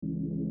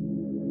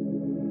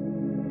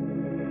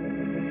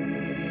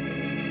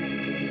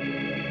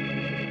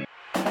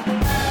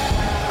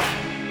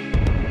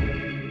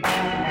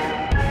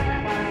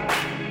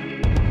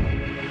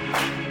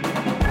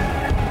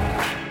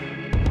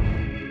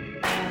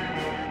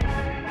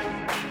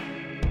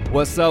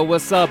What's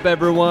up,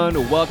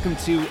 everyone? Welcome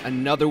to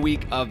another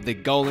week of the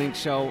GoLink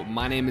Show.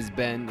 My name is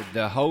Ben,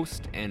 the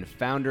host and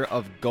founder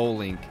of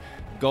GoLink.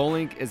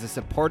 GoLink is a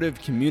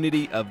supportive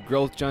community of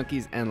growth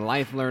junkies and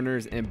life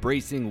learners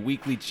embracing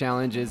weekly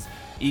challenges.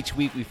 Each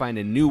week we find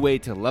a new way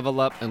to level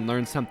up and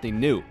learn something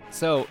new.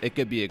 So it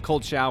could be a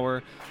cold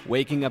shower,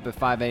 waking up at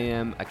 5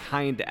 a.m., a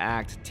kind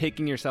act,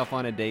 taking yourself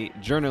on a date,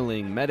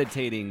 journaling,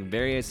 meditating,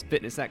 various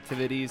fitness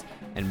activities,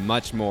 and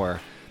much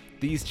more.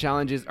 These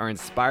challenges are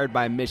inspired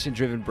by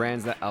mission-driven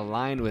brands that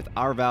align with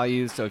our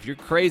values. So if you're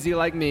crazy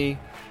like me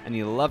and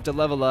you love to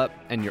level up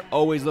and you're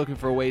always looking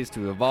for ways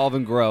to evolve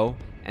and grow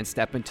and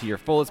step into your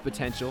fullest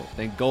potential,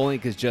 then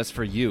GoLink is just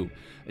for you.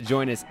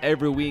 Join us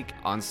every week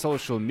on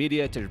social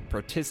media to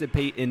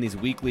participate in these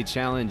weekly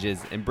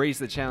challenges. Embrace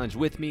the challenge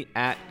with me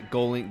at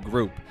GoLink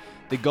Group.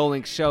 The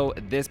GoLink Show,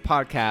 this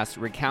podcast,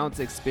 recounts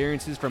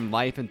experiences from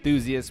life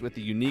enthusiasts with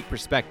a unique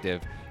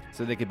perspective.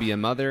 So they could be a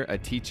mother, a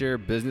teacher,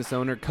 business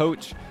owner,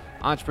 coach,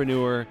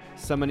 entrepreneur,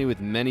 somebody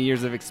with many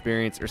years of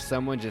experience, or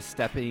someone just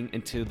stepping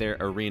into their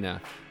arena.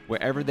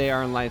 Wherever they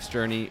are in life's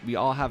journey, we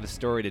all have a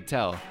story to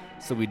tell.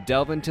 So we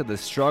delve into the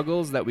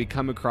struggles that we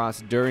come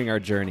across during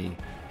our journey.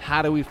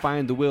 How do we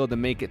find the will to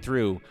make it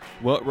through?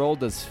 What role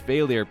does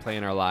failure play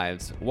in our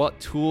lives? What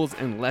tools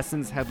and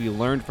lessons have we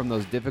learned from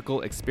those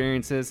difficult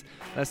experiences?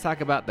 Let's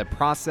talk about the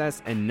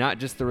process and not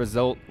just the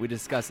result. We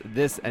discuss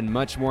this and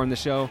much more in the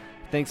show.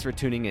 Thanks for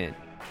tuning in.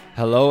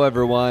 Hello,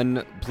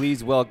 everyone.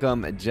 Please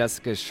welcome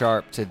Jessica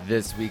Sharp to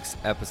this week's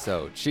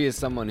episode. She is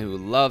someone who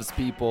loves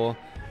people,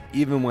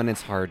 even when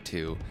it's hard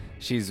to.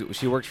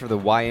 She works for the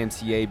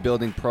YMCA,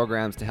 building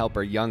programs to help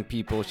our young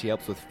people. She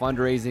helps with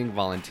fundraising,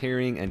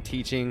 volunteering, and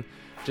teaching.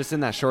 Just in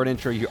that short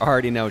intro, you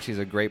already know she's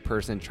a great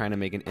person trying to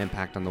make an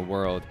impact on the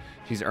world.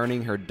 She's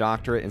earning her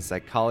doctorate in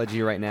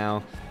psychology right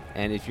now.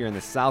 And if you're in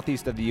the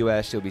southeast of the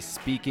U.S., she'll be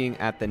speaking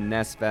at the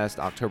Nest Fest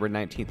October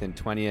 19th and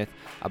 20th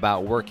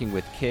about working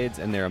with kids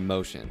and their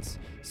emotions.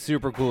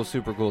 Super cool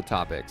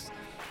topics.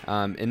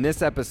 In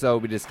this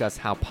episode, we discuss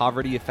how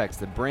poverty affects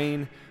the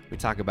brain. We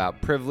talk about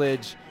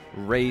privilege,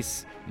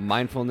 race,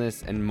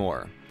 mindfulness, and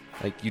more.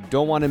 You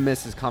don't want to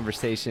miss this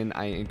conversation.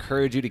 I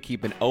encourage you to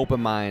keep an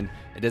open mind.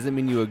 It doesn't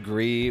mean you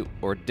agree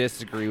or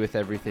disagree with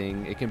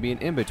everything. It can be an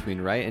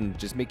in-between, right? And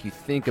just make you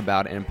think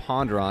about it and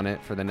ponder on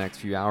it for the next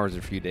few hours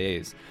or few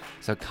days.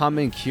 So come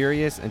in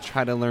curious and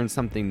try to learn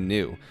something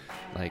new.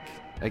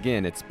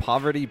 Again, it's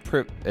poverty,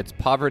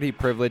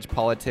 privilege,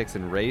 politics,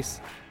 and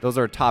race. Those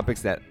are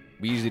topics that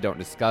we usually don't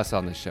discuss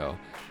on the show.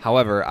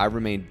 However, I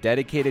remain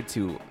dedicated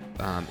to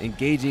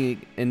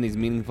engaging in these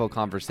meaningful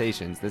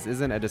conversations. This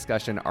isn't a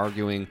discussion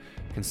arguing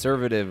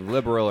conservative,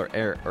 liberal,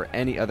 or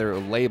any other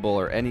label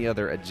or any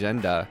other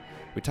agenda.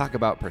 We talk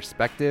about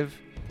perspective,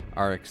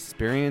 our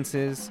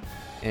experiences,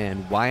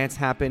 and why it's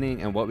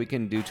happening and what we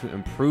can do to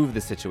improve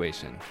the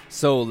situation.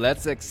 So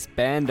let's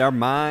expand our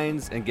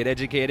minds and get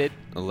educated.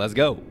 Let's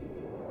go.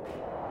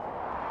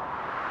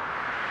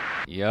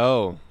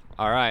 Yo.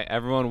 All right,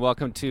 everyone,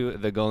 welcome to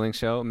the GoLink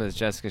Show. Ms.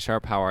 Jessica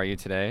Sharp, how are you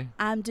today?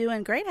 I'm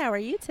doing great. How are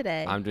you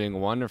today? I'm doing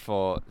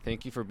wonderful.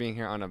 Thank you for being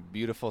here on a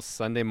beautiful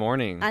Sunday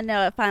morning. I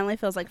know, it finally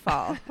feels like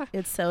fall.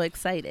 It's so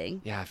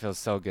exciting. Yeah, it feels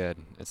so good.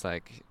 It's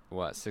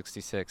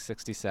 66,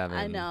 67.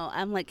 I know.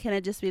 I'm like, can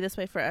it just be this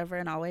way forever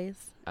and always?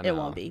 It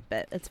won't be,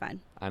 but it's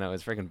fine. I know,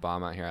 it's freaking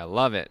bomb out here. I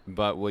love it.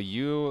 But will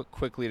you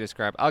quickly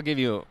describe, I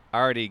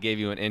already gave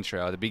you an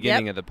intro at the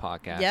beginning of the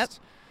podcast. Yep.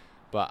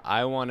 But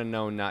I want to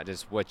know not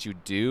just what you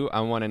do. I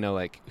want to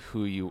know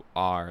who you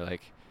are,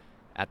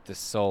 at the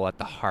soul, at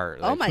the heart.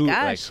 Oh my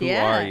gosh, who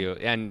are you?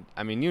 And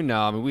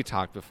we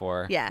talked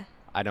before. Yeah.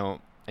 And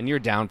you're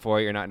down for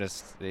it. You're not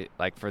just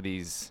for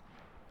these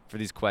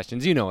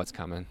questions. You know what's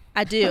coming.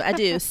 I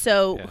do.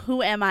 So Yeah.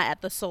 Who am I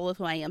at the soul of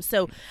who I am?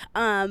 So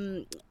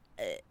I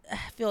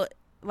feel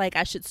like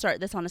I should start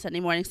this on a Sunday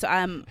morning. So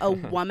I'm a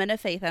woman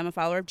of faith. I'm a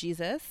follower of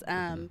Jesus.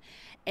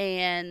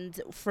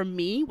 And for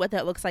me, what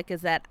that looks like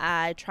is that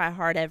I try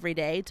hard every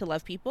day to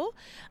love people,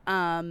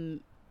 and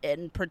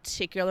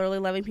particularly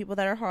loving people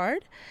that are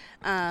hard,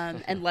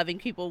 and loving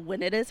people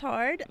when it is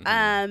hard.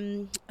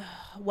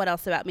 What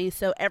else about me?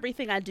 So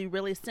everything I do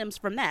really stems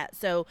from that.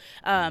 So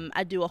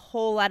I do a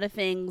whole lot of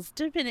things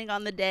depending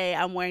on the day.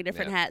 I'm wearing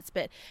different hats,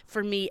 but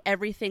for me,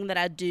 everything that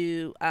I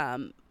do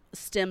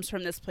stems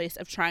from this place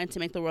of trying to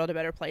make the world a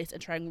better place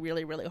and trying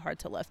really, really hard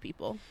to love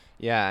people.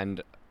 Yeah,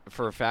 and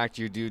for a fact,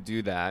 you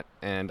do that,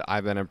 and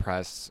I've been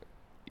impressed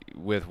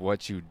with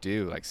what you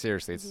do.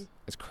 Seriously,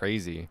 it's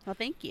crazy. Well,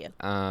 thank you.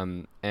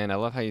 And I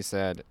love how you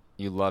said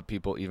you love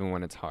people even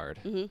when it's hard.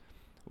 Mm-hmm.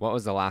 What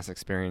was the last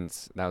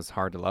experience that was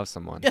hard to love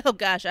someone? Oh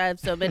gosh, I have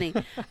so many.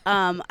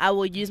 I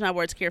will use my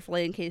words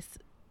carefully in case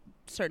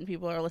certain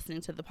people are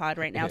listening to the pod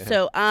right now.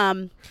 So,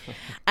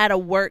 at a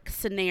work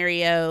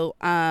scenario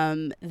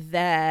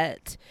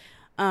that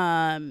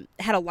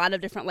had a lot of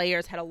different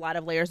layers, had a lot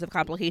of layers of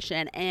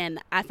complication, and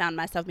I found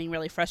myself being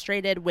really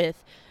frustrated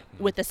with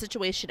the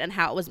situation and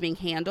how it was being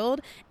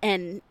handled,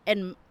 and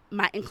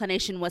my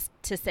inclination was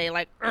to say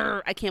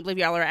I can't believe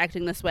y'all are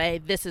acting this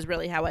way. This is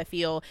really how I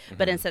feel. Mm-hmm.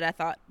 But instead I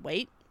thought,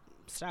 wait,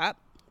 stop.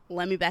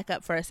 let me back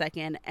up for a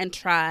second and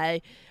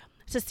try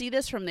to see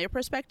this from their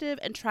perspective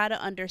and try to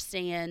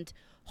understand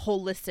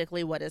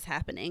holistically what is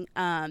happening.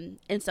 And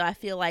so I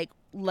feel like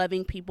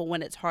loving people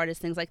when it's hard is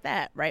things like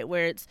that, right?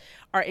 Where it's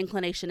our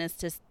inclination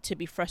is to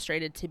be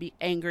frustrated, to be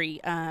angry,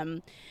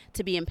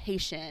 to be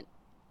impatient.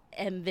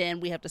 And then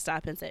we have to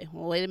stop and say,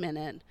 well, wait a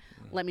minute,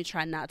 let me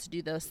try not to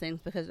do those things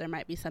because there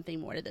might be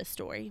something more to this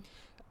story.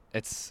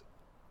 It's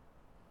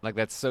like,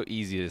 that's so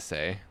easy to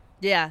say.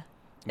 Yeah.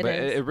 But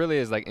it really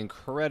is like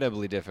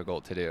incredibly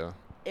difficult to do.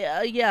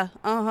 Yeah.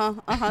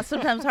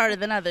 Sometimes harder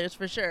than others,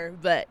 for sure.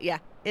 But yeah,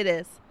 it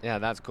is. Yeah,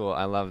 that's cool.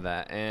 I love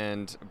that.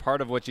 And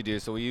part of what you do,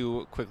 so will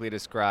you quickly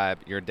describe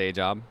your day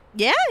job?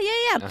 Yeah.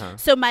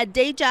 So my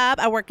day job,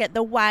 I work at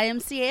the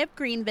YMCA of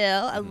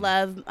Greenville. I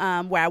love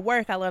where I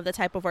work. I love the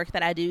type of work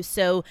that I do.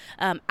 So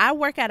I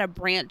work at a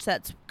branch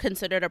that's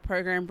considered a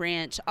program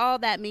branch. All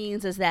that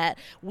means is that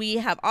we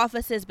have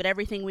offices, but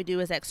everything we do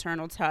is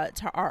external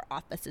to our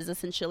offices,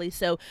 essentially.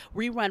 So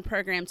we run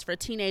programs for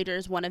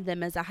teenagers. One of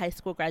them is a high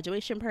school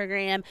graduation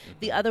program.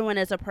 The other one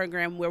is a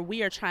program where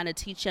we are trying to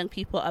teach young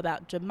people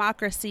about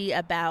democracy,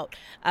 about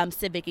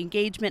civic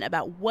engagement,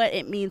 about what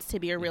it means to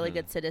be a really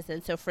good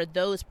citizen. So for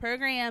those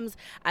programs,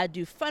 I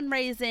do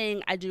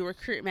fundraising, I do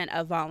recruitment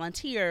of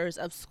volunteers,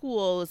 of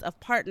schools, of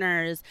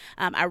partners.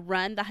 I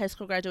run the high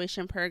school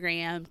graduation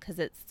program because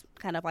it's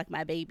kind of like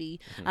my baby.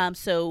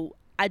 So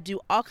I do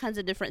all kinds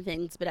of different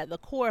things, but at the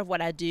core of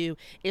what I do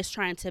is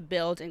trying to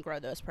build and grow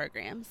those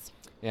programs.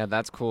 Yeah,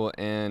 that's cool.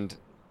 And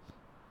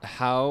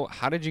how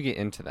did you get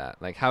into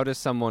that? Like, how does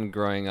someone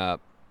growing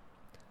up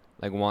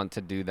like want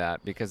to do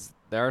that? Because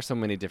there are so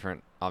many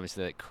different,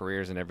 obviously, like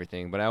careers and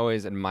everything, but I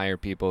always admire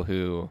people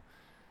who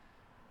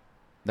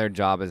their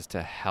job is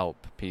to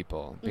help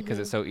people, because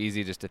it's so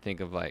easy just to think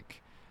of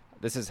like,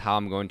 this is how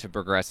I'm going to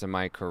progress in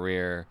my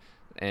career.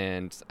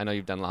 And I know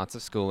you've done lots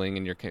of schooling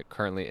and you're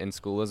currently in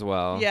school as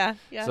well. Yeah.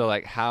 So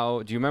like,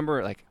 how do you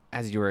remember, like,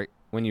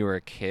 when you were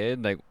a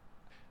kid, like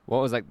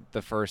what was like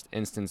the first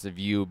instance of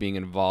you being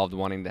involved,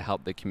 wanting to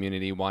help the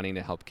community, wanting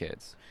to help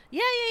kids?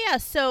 Yeah.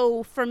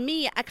 So for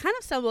me, I kind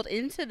of stumbled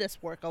into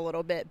this work a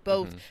little bit,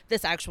 both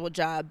this actual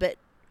job, but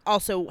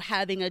also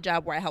having a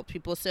job where I help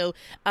people. So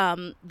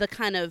the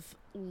kind of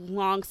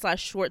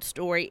long/short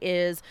story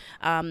is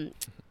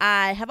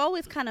I have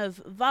always kind of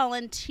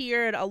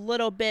volunteered a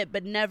little bit,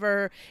 but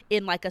never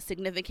in like a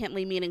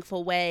significantly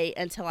meaningful way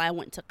until I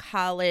went to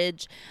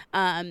college.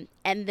 And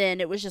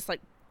then it was just like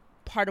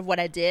part of what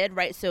I did,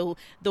 right? So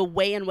the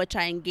way in which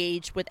I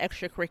engaged with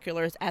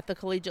extracurriculars at the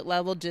collegiate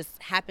level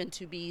just happened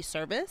to be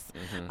service.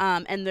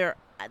 And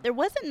there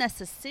wasn't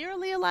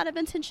necessarily a lot of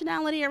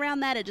intentionality around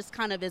that. It just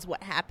kind of is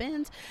what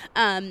happened.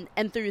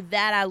 And through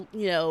that,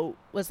 I,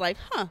 was like,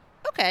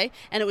 okay.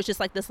 And it was just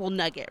like this little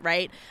nugget,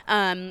 right?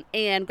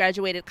 And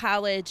graduated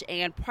college.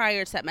 And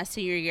prior to that, my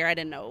senior year, I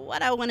didn't know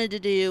what I wanted to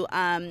do.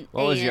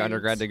 What was your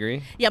undergrad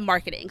degree? Yeah,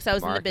 marketing. So I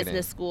was in the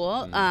business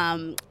school.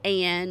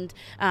 And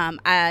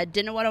I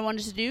didn't know what I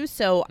wanted to do.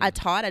 So I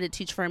did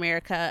Teach for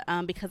America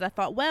because I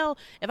thought, well,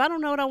 if I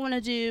don't know what I want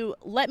to do,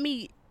 let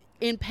me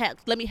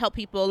help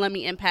people, let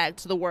me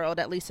impact the world,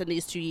 at least in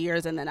these 2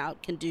 years, and then I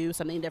can do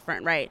something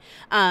different, right?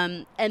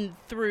 And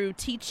through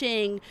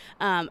teaching,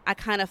 I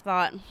kind of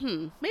thought,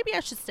 maybe I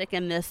should stick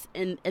in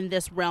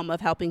this realm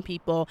of helping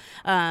people.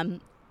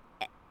 And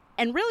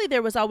really,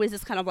 there was always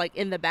this kind of like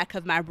in the back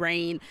of my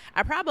brain,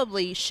 I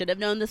probably should have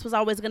known this was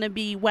always going to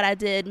be what I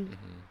did.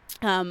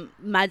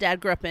 My dad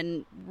grew up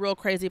in real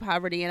crazy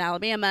poverty in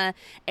Alabama,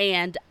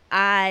 and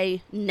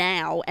I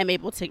now am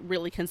able to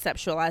really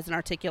conceptualize and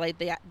articulate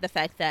the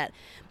fact that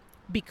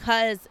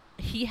because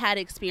he had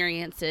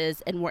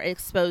experiences and were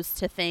exposed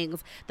to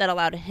things that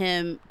allowed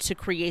him to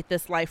create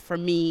this life for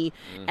me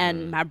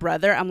and my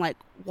brother, I'm like,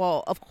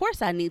 well, of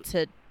course I need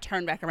to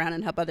turn back around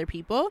and help other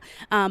people.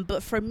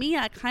 But for me,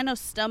 I kind of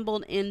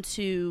stumbled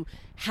into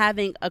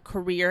having a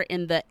career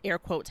in the air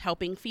quotes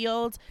helping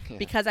field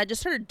because I just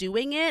started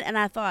doing it and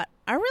I thought,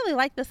 I really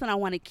like this and I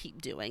want to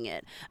keep doing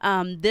it.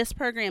 This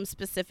program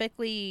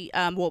specifically,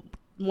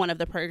 one of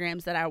the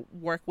programs that I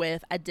work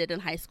with, I did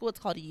in high school. It's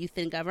called Youth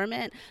in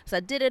Government. So I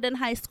did it in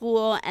high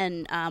school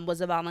and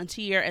was a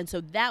volunteer. And so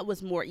that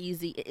was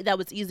That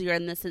was easier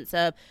in the sense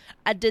of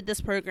I did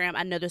this program.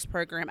 I know this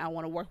program. I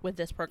want to work with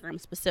this program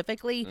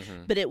specifically.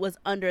 But it was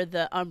under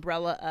the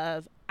umbrella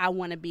of I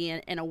want to be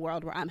in a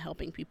world where I'm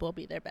helping people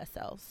be their best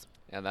selves.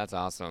 Yeah, that's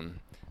awesome.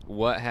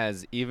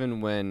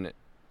 Even when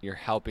you're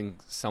helping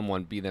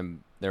someone be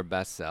their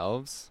best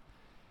selves,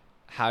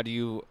 how do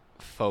you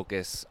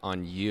focus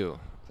on you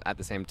at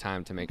the same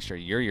time to make sure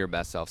you're your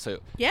best self? So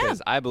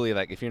because I believe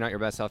like if you're not your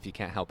best self, you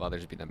can't help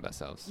others be their best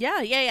selves.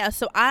 Yeah.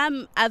 So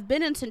I've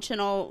been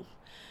intentional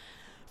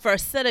for a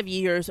set of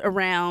years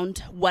around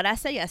what I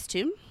say yes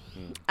to.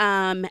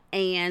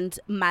 And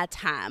my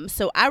time.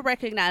 So I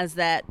recognize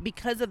that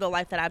because of the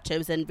life that I've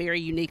chosen very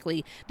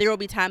uniquely, there will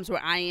be times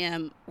where I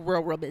am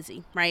real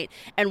busy, right?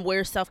 And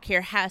where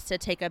self-care has to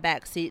take a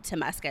backseat to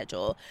my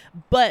schedule.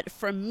 But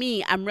for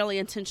me, I'm really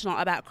intentional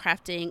about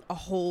crafting a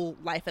whole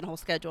life and whole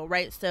schedule,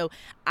 right? So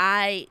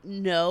I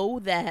know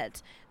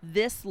that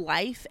this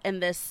life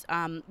and this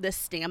this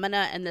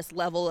stamina and this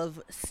level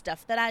of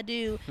stuff that I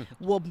do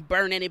will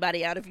burn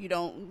anybody out if you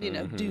don't, you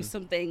know, do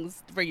some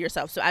things for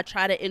yourself. So I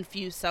try to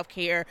infuse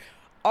self-care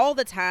all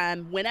the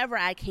time, whenever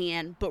I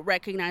can, but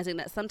recognizing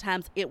that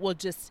sometimes it will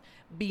just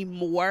be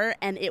more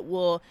and it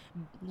will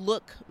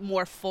look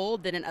more full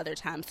than in other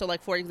times. So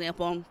like, for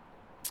example,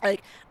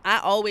 like I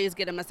always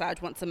get a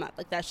massage once a month.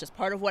 Like that's just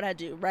part of what I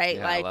do, right?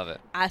 Yeah, like I love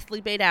it. I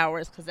sleep 8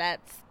 hours because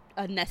that's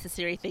a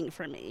necessary thing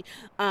for me.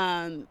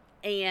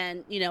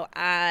 And, you know,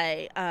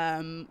 I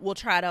will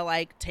try to,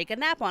 like, take a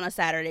nap on a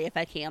Saturday if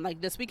I can. Like,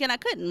 this weekend I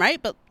couldn't,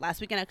 right? But last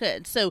weekend I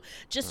could. So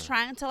just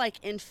trying to,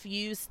 like,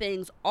 infuse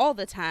things all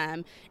the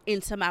time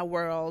into my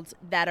world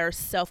that are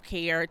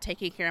self-care,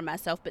 taking care of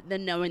myself, but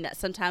then knowing that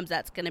sometimes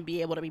that's going to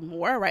be able to be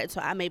more, right? So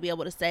I may be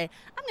able to say,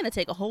 I'm going to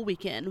take a whole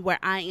weekend where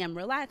I am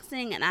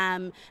relaxing and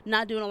I'm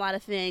not doing a lot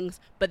of things.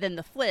 But then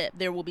the flip,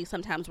 there will be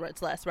some times where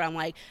it's less, where I'm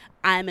like,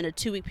 I'm in a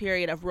 2-week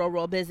period of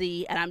real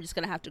busy and I'm just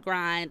going to have to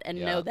grind and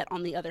know that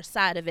on the other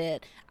side of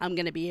it, I'm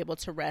going to be able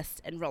to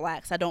rest and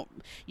relax. I don't,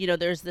 you know,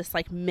 there's this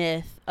like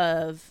myth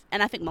of,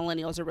 and I think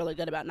millennials are really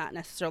good about not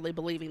necessarily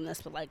believing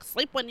this, but like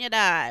sleep when you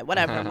die,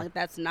 whatever. I'm like,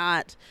 that's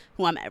not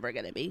who I'm ever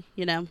going to be,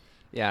 you know?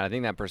 Yeah, I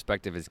think that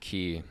perspective is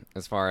key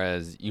as far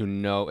as, you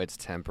know, it's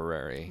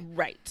temporary.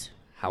 Right.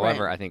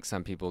 However, I think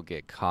some people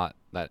get caught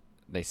that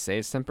they say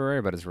it's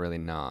temporary, but it's really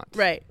not.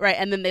 Right.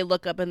 And then they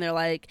look up and they're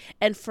like,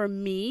 and for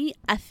me,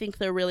 I think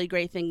the really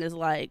great thing is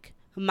like,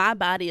 my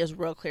body is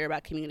real clear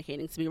about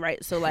communicating to me,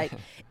 right? So like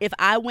if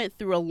I went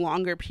through a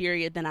longer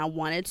period than I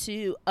wanted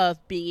to of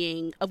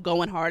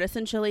going hard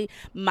essentially,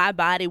 my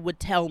body would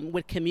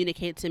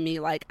communicate to me,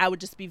 like I would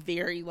just be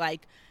very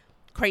like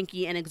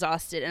cranky and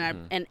exhausted,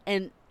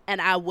 and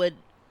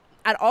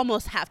I'd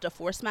almost have to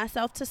force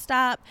myself to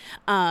stop.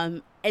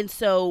 And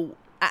so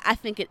I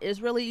think it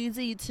is really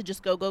easy to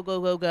just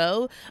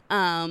go.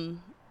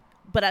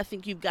 But I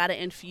think you've got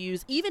to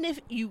infuse, even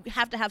if you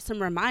have to have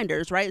some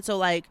reminders, right? So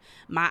like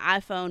my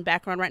iPhone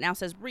background right now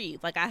says breathe.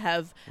 Like I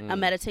have a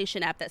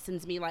meditation app that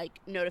sends me like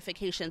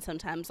notifications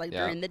sometimes like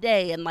during the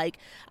day. And like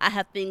I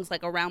have things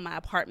like around my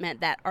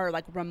apartment that are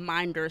like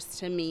reminders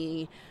to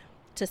me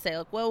to say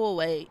like, whoa,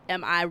 wait,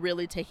 am I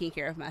really taking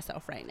care of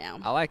myself right now?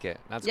 I like it.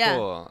 That's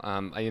cool.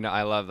 You know,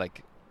 I love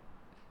like,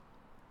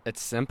 it's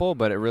simple,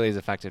 but it really is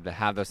effective to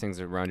have those things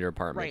around your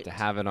apartment, to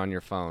have it on your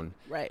phone.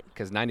 Right.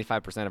 Because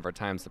 95% of our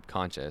time is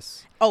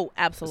subconscious. Oh,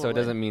 absolutely. So it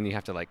doesn't mean you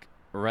have to like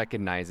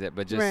recognize it,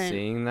 but just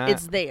seeing that.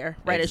 It's there,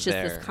 right? It's just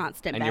there. this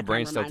constant and your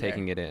brain's reminder. still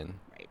taking it in.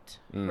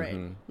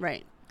 Right.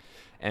 Right.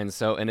 And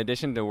so in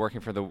addition to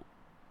working for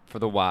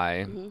the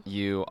why,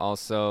 you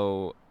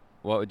also,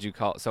 what would you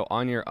call, so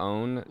on your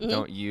own,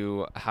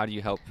 how do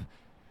you help?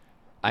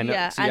 I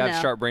know. So you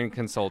have Sharp Brain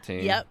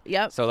Consulting.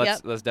 Yep. So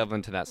let's delve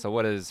into that. So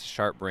what is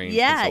Sharp Brain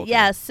Consulting?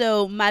 Yeah.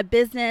 So my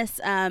business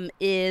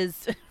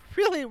is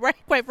really,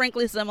 quite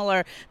frankly,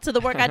 similar to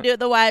the work I do at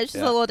the Y. It's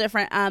just a little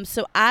different.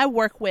 So I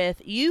work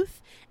with youth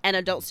and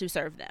adults who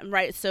serve them,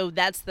 right? So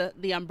that's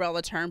the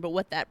umbrella term. But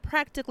what that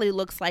practically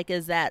looks like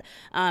is that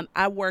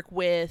I work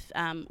with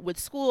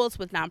schools,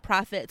 with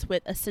nonprofits,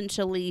 with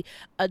essentially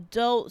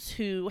adults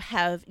who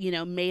have, you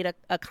know, made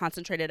a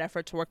concentrated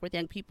effort to work with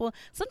young people.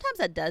 Sometimes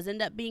that does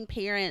end up being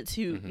parents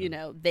who, you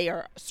know, they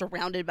are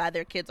surrounded by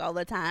their kids all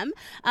the time.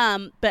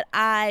 But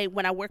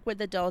when I work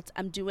with adults,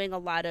 I'm doing a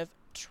lot of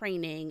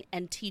training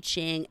and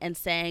teaching and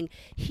saying,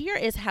 here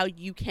is how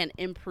you can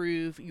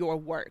improve your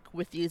work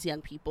with these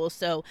young people.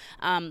 So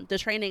the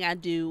training I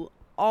do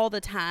all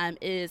the time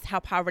is how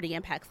poverty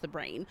impacts the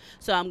brain.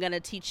 So I'm going to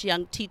teach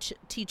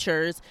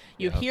teachers,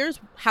 here's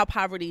how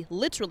poverty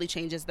literally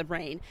changes the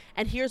brain,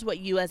 and here's what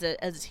you as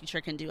a teacher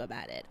can do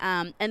about it.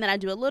 And then I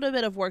do a little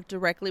bit of work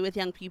directly with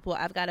young people.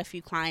 I've got a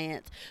few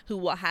clients who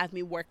will have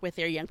me work with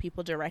their young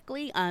people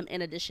directly,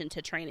 in addition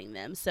to training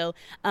them. So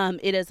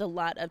it is a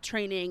lot of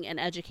training and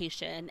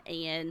education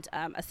and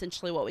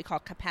essentially what we call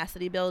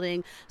capacity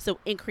building. So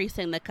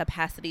increasing the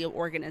capacity of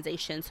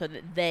organizations so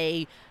that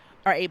they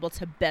are able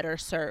to better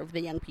serve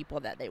the young people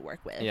that they work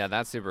with. Yeah,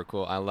 that's super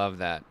cool. I love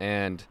that.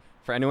 And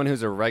for anyone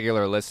who's a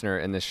regular listener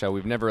in this show,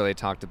 we've never really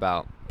talked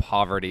about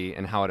poverty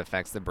and how it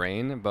affects the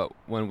brain. But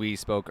when we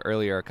spoke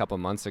earlier a couple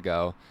months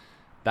ago,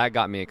 that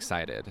got me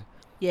excited.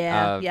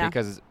 Yeah.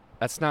 Because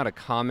that's not a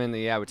common,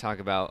 we talk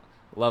about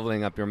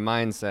leveling up your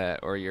mindset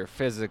or your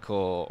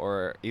physical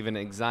or even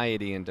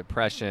anxiety and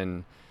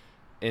depression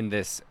in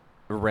this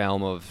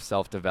realm of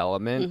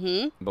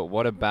self-development, but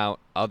what about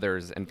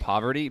others and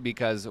poverty?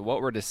 Because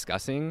what we're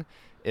discussing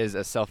is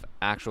a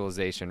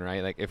self-actualization,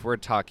 right? Like if we're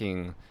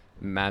talking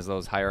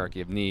Maslow's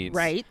hierarchy of needs,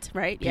 right,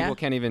 people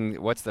can't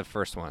even, what's the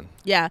first one?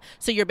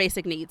 So your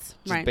basic needs,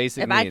 just right?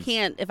 Basic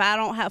needs. If I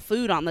don't have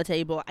food on the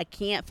table, I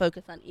can't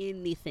focus on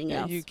anything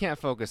else. You can't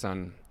focus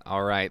on,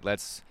 all right,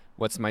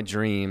 what's my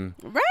dream?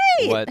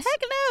 Right.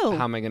 Heck no.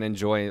 How am I going to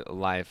enjoy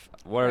life?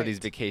 What are these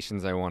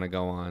vacations I want to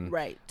go on?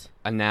 Right.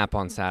 A nap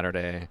on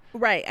Saturday.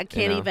 Right. I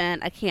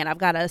can't. I've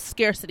got a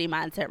scarcity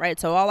mindset, right?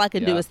 So all I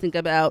can do is think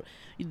about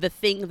the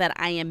thing that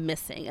I am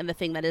missing and the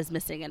thing that is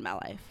missing in my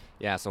life.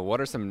 Yeah. So what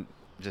are some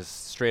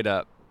just straight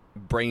up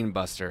brain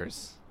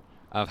busters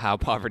of how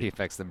poverty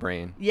affects the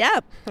brain. Yeah.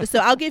 So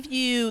I'll give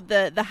you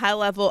the high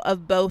level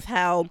of both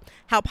how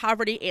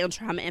poverty and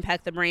trauma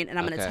impact the brain, and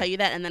I'm going to tell you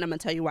that, and then I'm going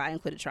to tell you why I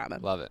included trauma.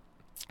 Love it.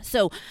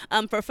 So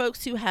for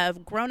folks who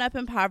have grown up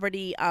in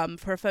poverty,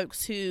 for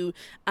folks who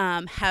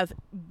have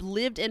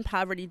lived in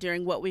poverty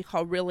during what we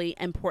call really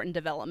important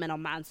developmental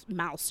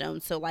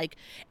milestones, so like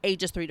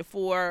ages 3 to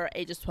 4,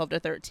 ages 12 to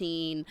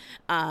 13,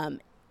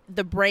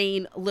 the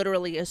brain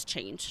literally is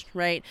changed,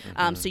 right?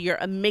 So your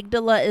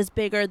amygdala is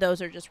bigger. Those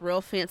are just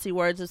real fancy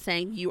words of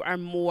saying you are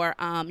more,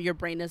 your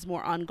brain is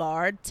more on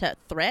guard to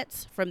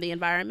threats from the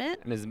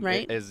environment. And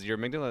is your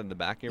amygdala in the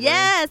back of your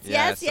brain?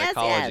 Yes.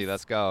 Psychology. Yes.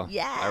 Let's go.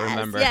 Yes, I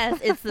remember. Yes,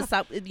 it's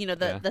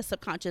the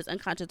subconscious,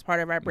 unconscious part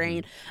of our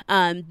brain.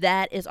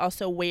 That is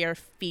also where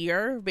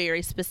fear,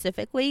 very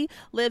specifically,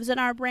 lives in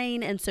our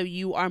brain, and so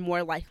you are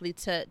more likely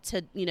to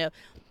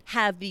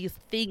have these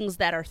things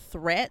that are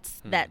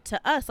threats that to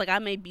us, like I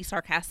may be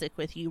sarcastic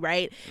with you,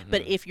 right?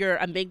 But if your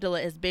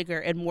amygdala is bigger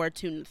and more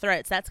attuned to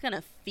threats, that's going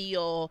to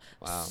feel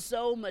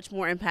so much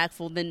more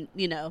impactful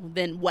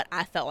than what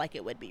I felt like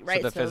it would be,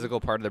 right? So the physical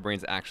part of the brain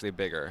is actually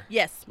bigger.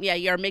 Yes. Yeah.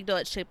 Your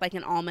amygdala, it's shaped like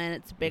an almond.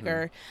 It's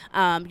bigger.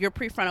 Your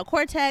prefrontal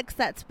cortex,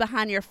 that's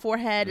behind your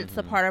forehead. It's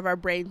the part of our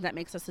brain that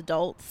makes us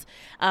adults.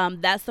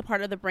 That's the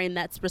part of the brain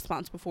that's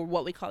responsible for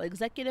what we call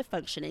executive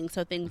functioning.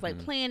 So things like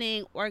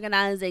planning,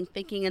 organizing,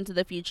 thinking into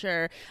the future.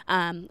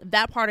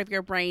 That part of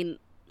your brain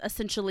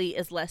essentially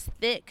is less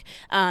thick,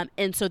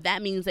 and so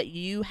that means that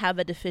you have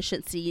a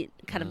deficiency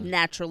kind of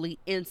naturally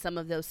in some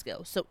of those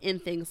skills, so in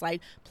things like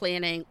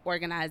planning,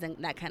 organizing,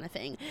 that kind of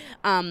thing.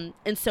 And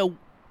so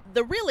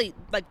the really,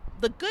 like,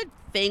 the good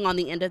thing on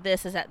the end of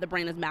this is that the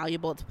brain is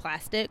malleable. It's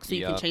plastic, so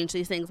you can change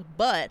these things.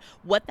 But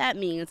what that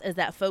means is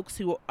that folks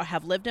who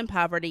have lived in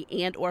poverty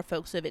and or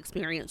folks who have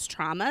experienced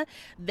trauma,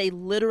 they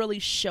literally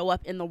show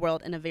up in the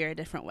world in a very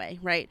different way,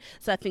 right?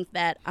 So I think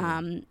that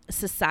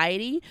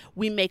society,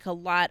 we make a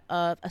lot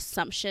of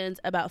assumptions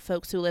about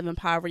folks who live in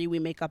poverty. We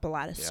make up a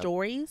lot of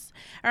stories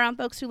around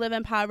folks who live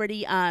in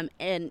poverty. And,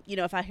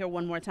 if I hear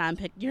one more time,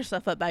 pick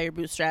yourself up by your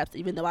bootstraps,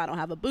 even though I don't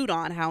have a boot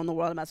on, how in the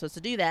world am I supposed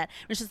to do that?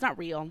 It's just not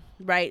real,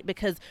 right?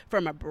 Because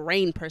from a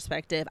brain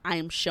perspective, I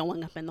am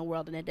showing up in the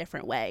world in a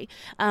different way.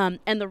 And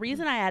the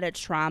reason I added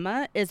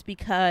trauma is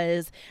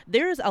because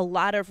there's a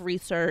lot of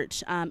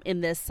research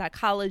in this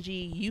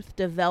psychology, youth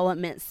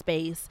development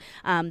space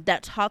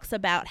that talks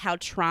about how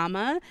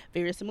trauma,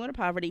 very similar to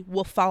poverty,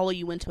 will follow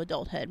you into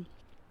adulthood.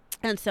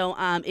 And so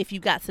if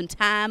you've got some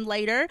time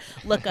later,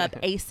 look up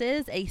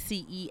ACEs,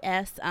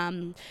 ACES.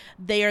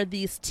 They are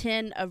these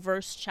 10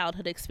 adverse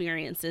childhood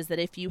experiences that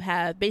if you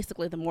have,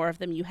 basically the more of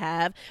them you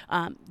have,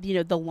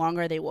 the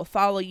longer they will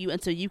follow you.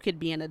 And so you could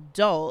be an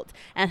adult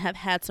and have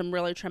had some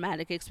really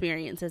traumatic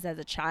experiences as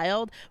a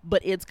child,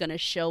 but it's going to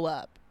show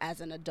up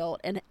as an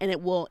adult, and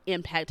it will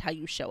impact how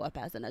you show up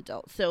as an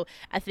adult. So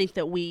I think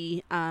that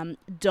we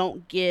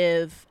don't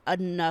give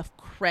enough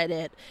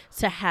credit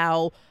to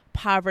how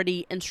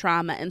poverty and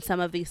trauma and some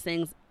of these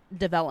things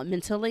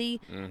developmentally,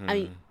 I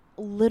mean,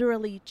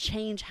 literally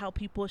change how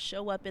people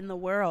show up in the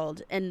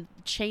world and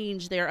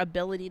change their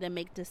ability to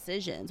make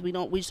decisions. We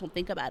just don't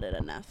think about it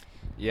enough.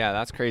 Yeah,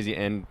 that's crazy.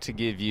 And to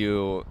give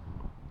you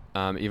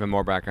even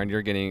more background,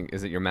 you're getting,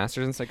 is it your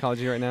master's in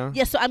psychology right now?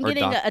 Yeah, so I'm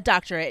getting a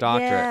doctorate.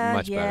 Doctorate,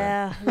 much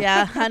better.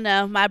 Yeah, I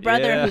know. My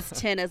brother, who's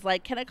 10, is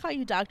like, can I call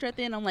you doctor at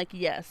the end? I'm like,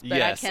 yes,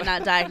 but I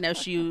cannot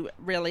diagnose you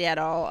really at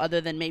all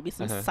other than maybe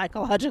some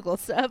psychological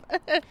stuff.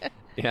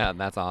 Yeah,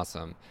 that's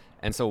awesome.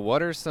 And so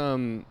what are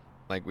some,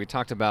 like we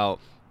talked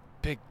about,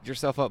 pick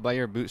yourself up by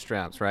your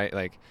bootstraps, right?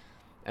 Like,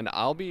 and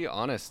I'll be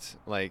honest,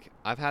 like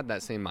I've had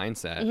that same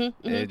mindset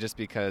just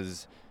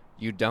because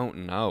you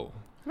don't know.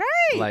 Right.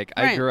 Like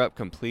I grew up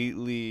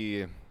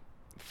completely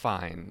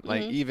fine.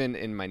 Like even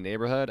in my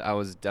neighborhood, I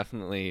was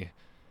definitely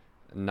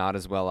not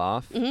as well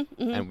off,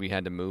 and we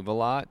had to move a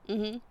lot,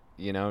 due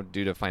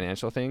to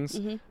financial things.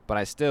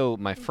 But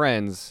my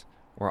friends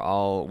were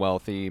all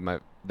wealthy.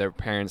 Their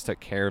parents took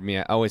care of me.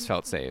 I always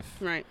felt safe.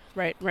 Right.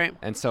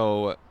 And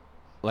so,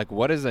 like,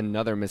 what is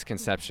another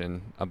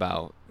misconception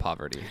about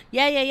poverty?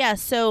 Yeah.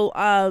 So,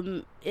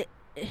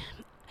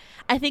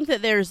 I think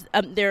that there's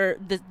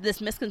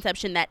this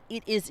misconception that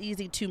it is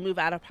easy to move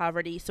out of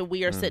poverty. So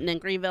we are sitting in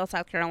Greenville,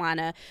 South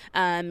Carolina,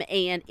 and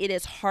it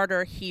is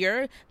harder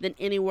here than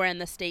anywhere in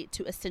the state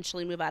to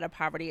essentially move out of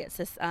poverty. It's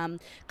this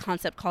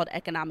concept called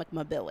economic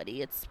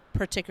mobility. It's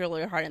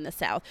particularly hard in the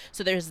South.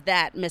 So there's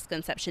that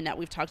misconception that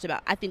we've talked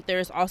about. I think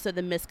there's also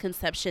the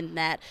misconception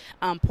that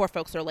poor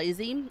folks are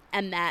lazy,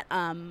 and that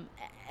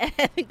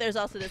I think there's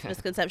also this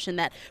misconception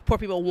that poor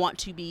people want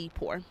to be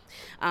poor.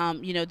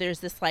 There's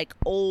this like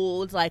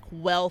old like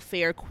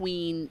welfare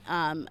queen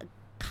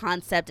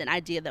concept and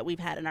idea that we've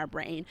had in our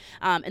brain.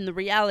 And the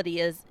reality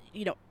is,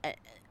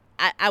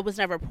 I was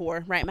never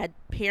poor, right? My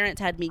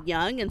parents had me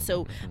young, and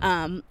so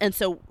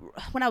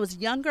when I was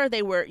younger,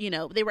 they were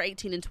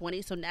 18 and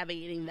 20, so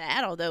navigating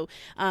that. Although,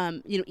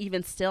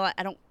 even still,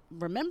 I don't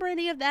remember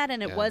any of that,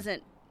 and it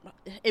wasn't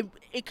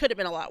it could have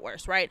been a lot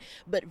worse, right?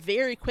 But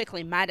very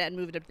quickly, my dad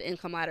moved up the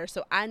income ladder.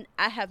 So I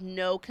have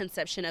no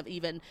conception of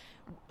even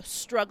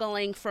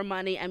struggling for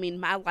money. I mean,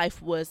 my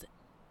life was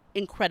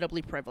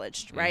incredibly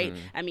privileged, right?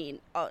 I mean,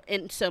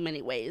 in so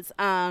many ways.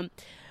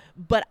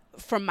 But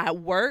from my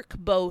work,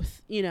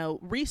 both,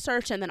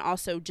 research and then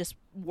also just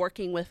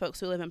working with folks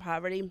who live in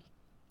poverty,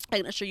 I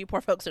can assure you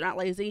poor folks are not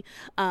lazy,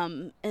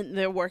 and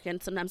they're working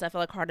sometimes I feel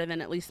like harder than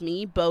at least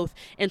me, both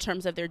in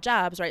terms of their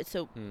jobs, right?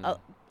 So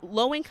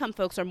low-income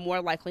folks are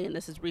more likely, and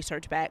this is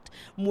research-backed,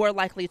 more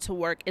likely to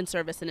work in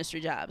service industry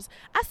jobs.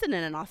 I sit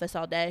in an office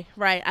all day,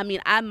 right? I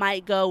mean, I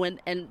might go and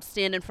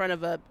stand in front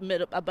of a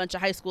bunch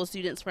of high school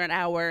students for an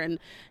hour and,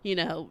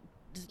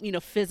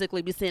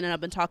 physically be standing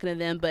up and talking to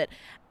them. But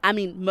I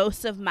mean,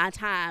 most of my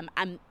time,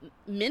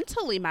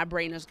 my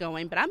brain is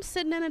going, but I'm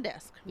sitting in a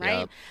desk, right?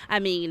 Yep. I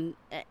mean,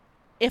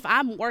 if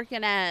I'm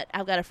working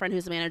I've got a friend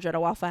who's a manager at a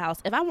Waffle House.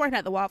 If I'm working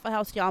at the Waffle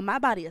House, y'all, my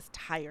body is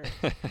tired,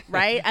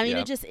 right? I mean,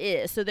 It just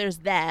is. So there's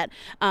that.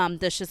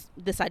 There's just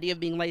this idea of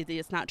being lazy.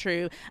 It's not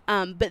true.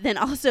 But then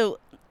also,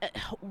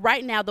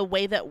 right now, the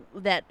way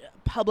that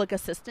public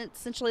assistance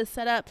essentially is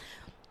set up,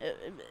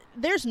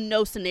 there's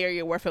no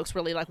scenario where folks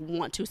really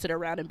want to sit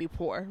around and be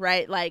poor,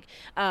 right?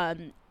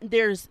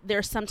 There's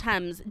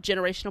sometimes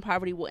generational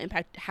poverty will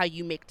impact how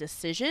you make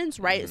decisions,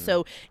 right?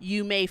 So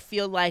you may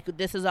feel like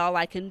this is all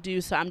I can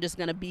do, so I'm just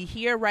going to be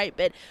here, right?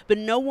 But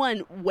no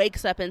one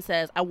wakes up and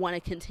says, I want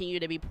to continue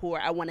to be poor.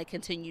 I want to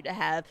continue to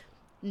have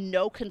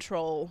no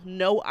control,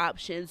 no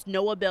options,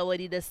 no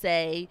ability to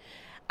say,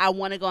 I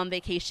want to go on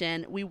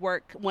vacation.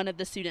 One of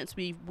the students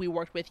we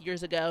worked with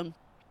years ago,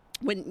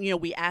 when,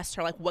 we asked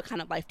her, what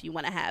kind of life do you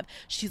want to have?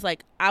 She's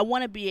like, I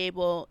want to be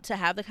able to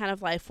have the kind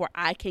of life where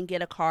I can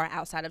get a car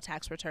outside of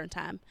tax return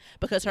time,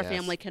 because her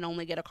family can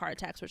only get a car at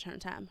tax return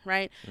time,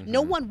 right?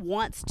 No one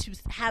wants to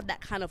have that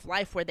kind of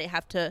life where they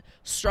have to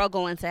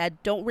struggle and say, I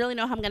don't really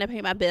know how I'm going to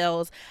pay my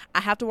bills.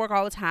 I have to work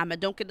all the time. I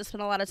don't get to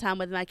spend a lot of time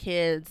with my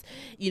kids,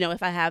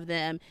 if I have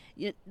them.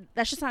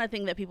 That's just not a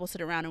thing that people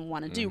sit around and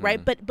want to do,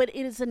 right? But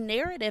it is a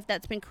narrative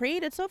that's been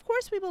created. So, of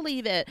course, we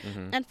believe it.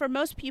 And for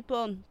most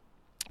people,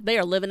 they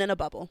are living in a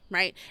bubble,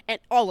 right? And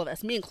all of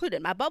us, me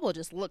included, my bubble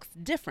just looks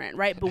different,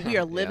 right? But we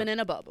are living in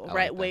a bubble,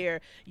 right?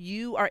 Where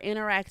you are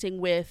interacting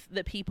with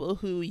the people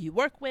who you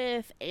work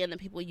with and the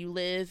people you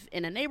live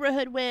in a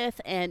neighborhood with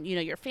and,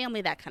 your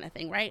family, that kind of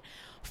thing, right?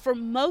 For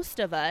most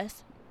of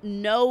us,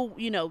 no,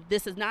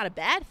 this is not a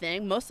bad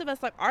thing. Most of us,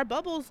 our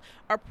bubbles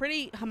are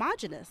pretty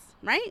homogenous,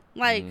 right?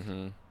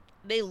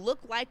 They look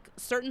like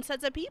certain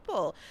sets of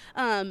people.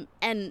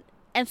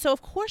 And so,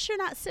 of course, you're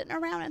not sitting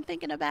around and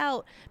thinking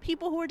about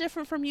people who are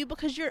different from you,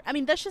 because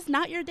that's just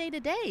not your day to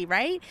day,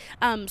 right?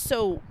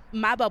 So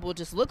my bubble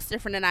just looks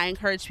different, and I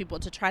encourage people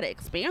to try to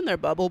expand their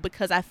bubble,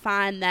 because I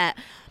find that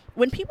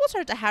when people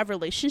start to have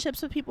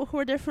relationships with people who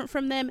are different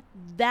from them,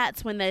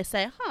 that's when they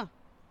say,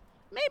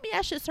 maybe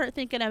I should start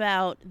thinking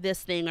about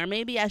this thing, or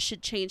maybe I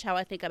should change how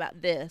I think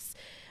about this.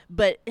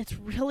 But it's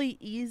really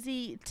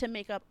easy to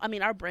make up. I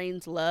mean, our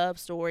brains love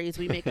stories.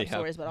 We make up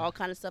stories about all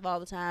kinds of stuff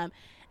all the time.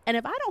 And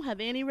if I don't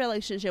have any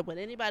relationship with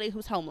anybody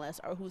who's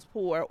homeless or who's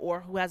poor or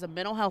who has a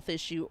mental health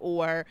issue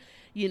or,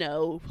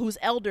 who's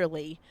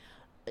elderly,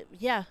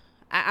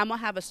 I'm going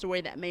to have a story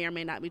that may or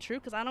may not be true,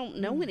 because I don't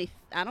know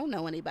I don't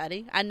know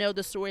anybody. I know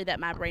the story that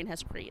my brain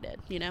has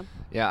created,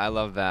 Yeah, I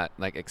love that.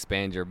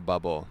 Expand your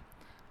bubble.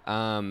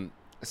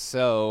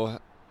 So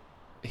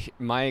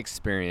my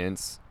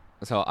experience,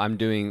 so I'm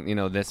doing,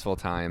 this full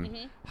time.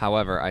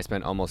 However, I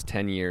spent almost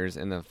 10 years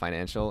in the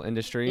financial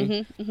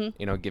industry,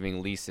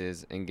 giving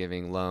leases and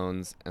giving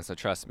loans. And so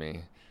trust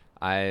me,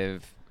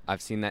 I've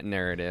seen that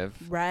narrative.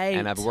 Right.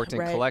 And I've worked in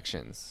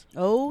collections.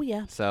 Oh,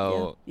 yeah.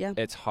 So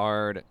it's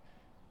hard.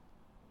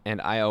 And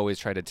I always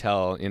try to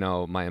tell,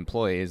 my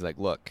employees,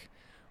 look,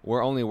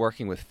 we're only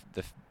working with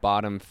the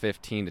bottom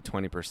 15 to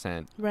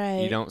 20%.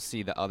 Right. You don't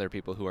see the other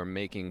people who are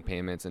making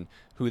payments and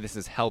who this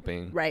is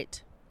helping.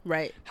 Right.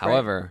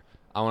 However,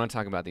 I want to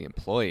talk about the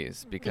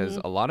employees, because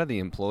a lot of the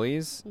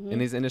employees in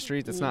these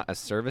industries, it's not a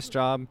service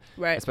job,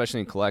 right?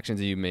 Especially in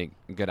collections, you make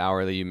good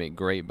hourly, you make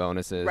great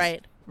bonuses.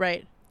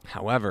 Right.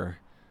 However,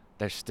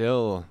 they're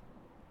still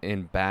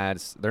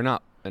they're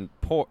not in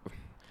poor.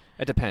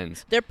 It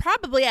depends. They're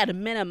probably at a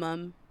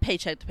minimum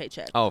paycheck to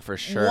paycheck. Oh, for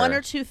sure. One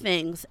or two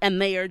things, and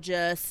they are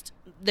just,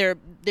 they're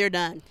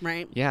done,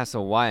 right? Yeah,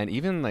 so why? And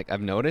even,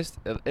 I've noticed,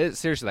 it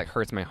seriously,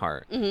 hurts my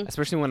heart.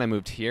 Especially when I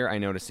moved here, I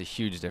noticed a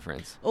huge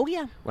difference. Oh,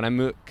 yeah. When I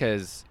moved,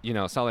 because,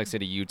 Salt Lake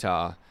City,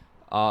 Utah,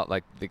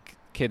 the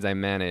kids I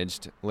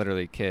managed,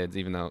 literally kids,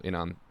 even though,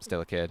 I'm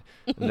still a kid,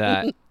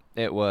 that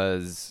it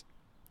was,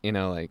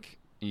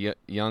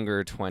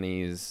 younger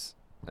 20s,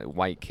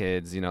 white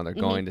kids, they're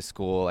going to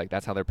school,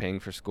 that's how they're paying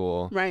for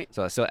school. Right.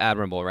 So it's so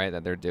admirable, right,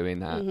 that they're doing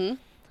that.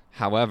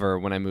 However,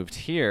 when I moved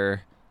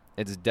here,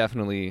 it's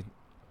definitely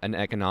an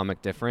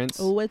economic difference.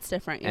 Oh, it's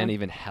different, yeah. And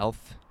even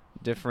health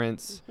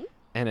difference.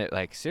 And it,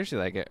 seriously,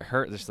 it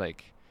hurt, just,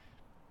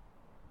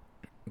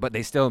 but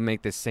they still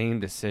make the same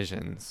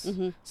decisions.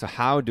 So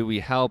how do we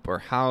help, or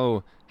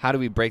how do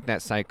we break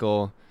that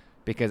cycle?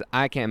 because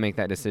I can't make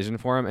that decision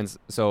for them. And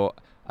so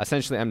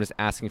essentially I'm just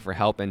asking for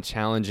help and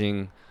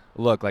challenging,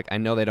 look, like I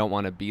know they don't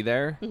want to be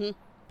there,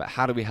 but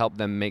how do we help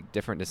them make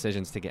different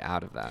decisions to get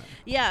out of that?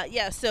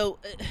 Yeah. So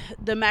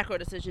the macro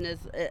decision is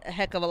a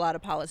heck of a lot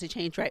of policy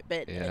change, right?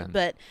 But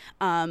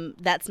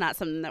that's not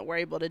something that we're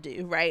able to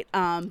do, right?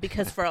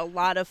 Because for a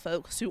lot of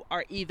folks who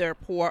are either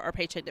poor or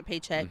paycheck to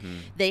paycheck,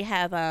 they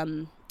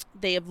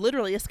have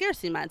literally a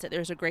scarcity mindset.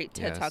 There's a great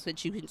TED talk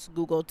that you can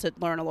Google to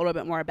learn a little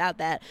bit more about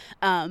that.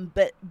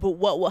 But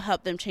what will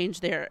help them change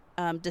their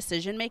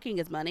decision making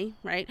is money,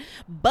 right?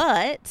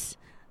 But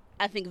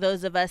I think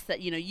those of us that,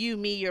 you,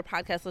 me, your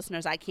podcast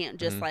listeners, I can't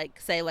just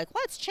say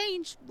let's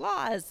change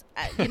laws.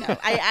 I don't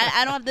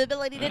have the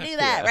ability to do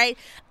that. Right.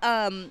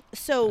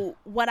 So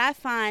what I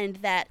find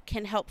that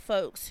can help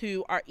folks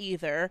who are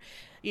either,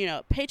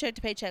 paycheck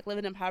to paycheck,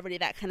 living in poverty,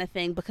 that kind of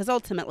thing, because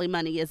ultimately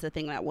money is the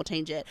thing that will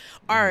change it,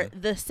 are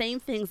the same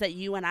things that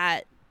you and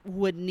I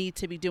would need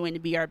to be doing to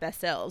be our best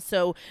selves.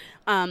 So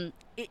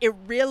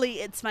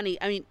it's funny.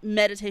 I mean,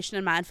 meditation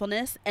and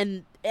mindfulness,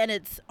 and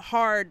it's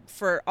hard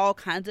for all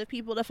kinds of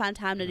people to find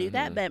time to do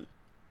that.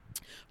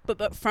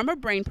 But from a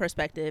brain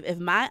perspective, if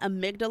my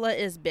amygdala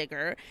is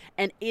bigger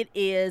and it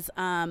is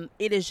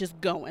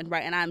just going,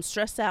 right, and I'm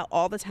stressed out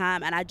all the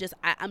time, and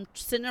I'm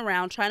sitting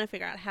around trying to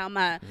figure out how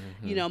my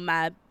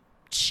my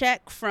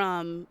check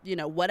from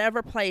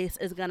whatever place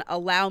is going to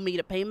allow me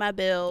to pay my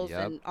bills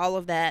and all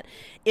of that.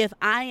 If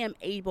I am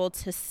able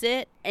to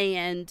sit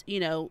and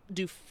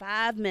do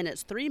 5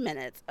 minutes, 3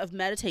 minutes of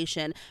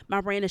meditation,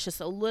 my brain is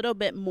just a little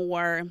bit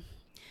more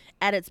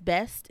at its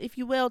best, if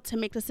you will, to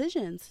make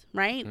decisions,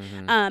 right?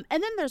 And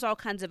then there's all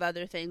kinds of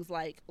other things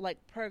like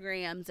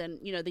programs, and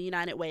the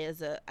United Way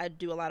I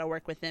do a lot of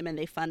work with them, and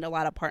they fund a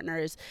lot of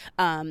partners,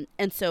 and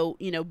so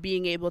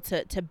being able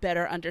to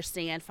better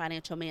understand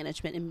financial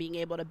management and being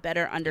able to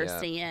better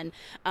understand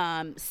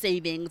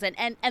savings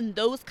and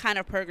those kind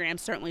of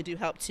programs certainly do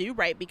help too,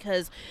 right?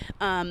 Because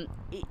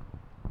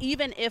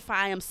even if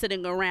I am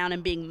sitting around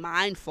and being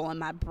mindful and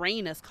my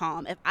brain is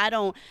calm, if I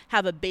don't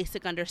have a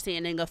basic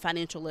understanding of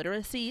financial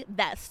literacy,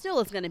 that still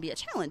is going to be a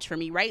challenge for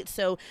me, right?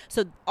 So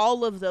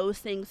all of those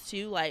things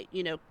too,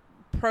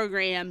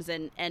 programs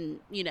and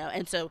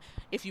so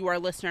if you are a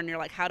listener and you're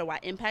like, how do I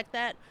impact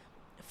that?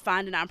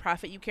 Find a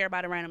nonprofit you care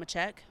about and write them a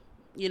check,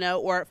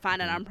 or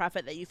find a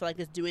nonprofit that you feel like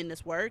is doing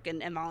this work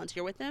and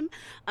volunteer with them.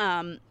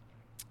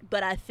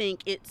 But I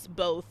think it's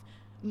both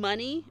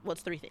money. Well,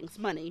 it's three things: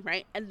 money,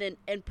 right? And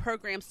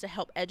programs to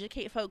help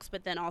educate folks,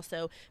 but then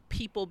also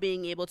people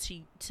being able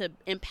to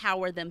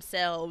empower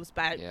themselves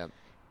by,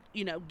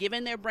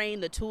 giving their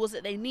brain the tools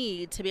that they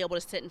need to be able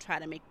to sit and try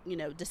to make,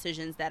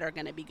 decisions that are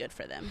going to be good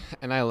for them.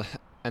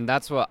 And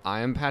that's what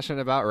I am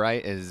passionate about,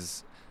 right?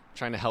 Is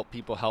trying to help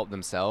people help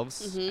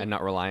themselves and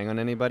not relying on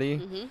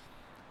anybody.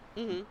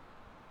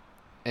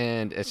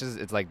 And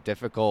it's like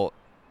difficult.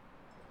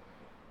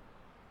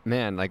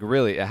 Man,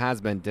 really, it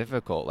has been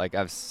difficult.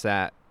 I've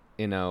sat,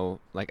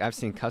 I've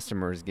seen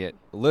customers get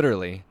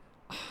literally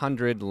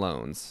 100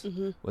 loans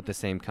with the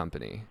same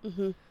company.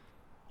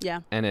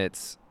 Yeah. And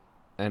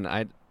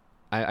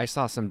I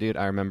saw some dude.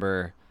 I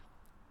remember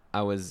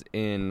I was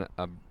in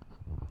a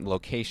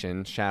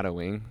location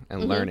shadowing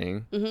and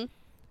learning,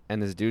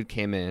 and this dude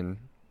came in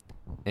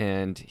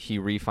and he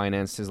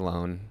refinanced his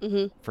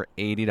loan for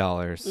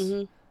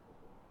 $80,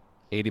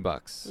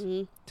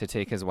 $80 to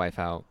take his wife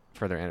out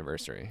for their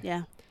anniversary.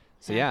 Yeah.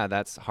 So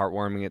that's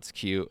heartwarming. It's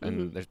cute.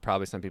 And there's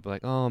probably some people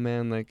like, oh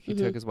man, he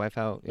took his wife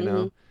out,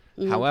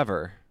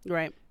 However,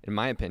 right, in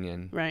my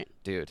opinion, right,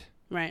 dude,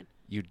 right,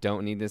 you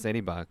don't need this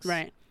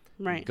 $80.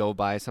 Right. Go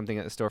buy something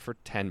at the store for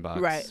 $10,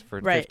 right,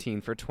 for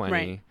 15, for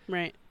 20.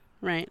 Right.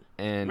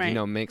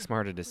 And, make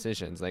smarter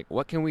decisions.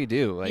 What can we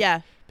do?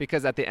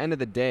 Because at the end of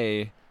the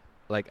day,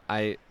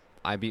 I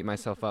beat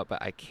myself up,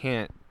 but I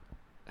can't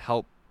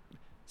help.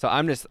 So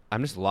I'm just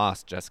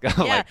lost, Jessica.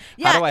 How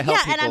do I help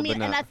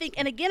people? And I think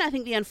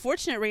the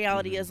unfortunate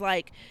reality is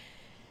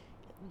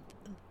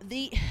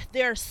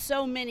there are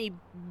so many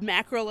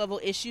macro level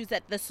issues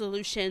that the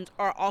solutions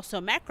are also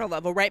macro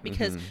level, right?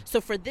 Because so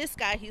for this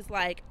guy, he's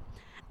like,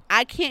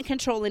 I can't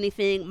control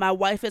anything. My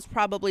wife is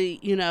probably,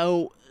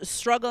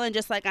 struggling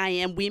just like I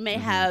am. We may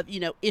have,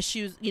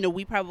 issues.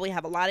 We probably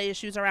have a lot of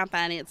issues around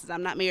finances.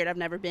 I'm not married. I've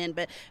never been,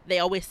 but they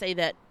always say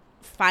that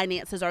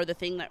finances are the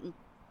thing that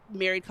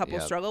married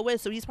couples struggle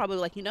with. So he's probably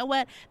like, you know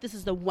what? This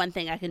is the one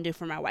thing I can do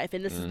for my wife,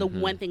 and this is the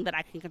one thing that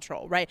I can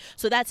control, right?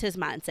 So that's his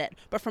mindset.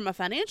 But from a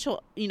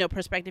financial,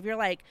 perspective, you're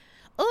like,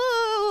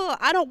 oh,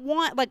 I don't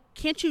want,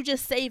 can't you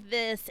just save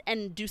this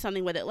and do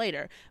something with it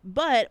later?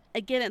 But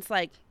again, it's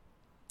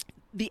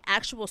the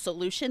actual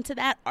solution to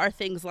that are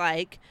things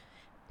like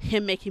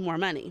him making more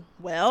money.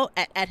 Well,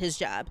 at his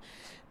job.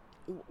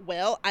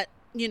 Well,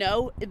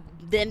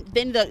 then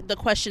the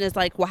question is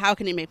well, how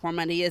can he make more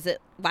money? Is it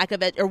lack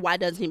of or why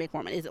doesn't he make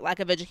more money? Is it lack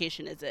of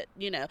education? Is it,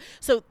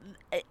 so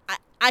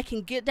I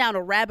can get down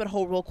a rabbit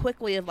hole real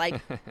quickly of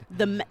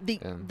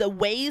the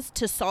ways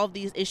to solve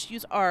these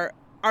issues are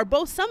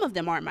both, some of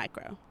them are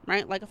micro,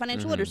 right? Like a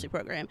financial literacy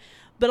program,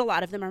 but a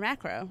lot of them are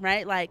macro,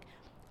 right?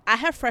 I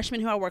have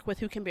freshmen who I work with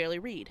who can barely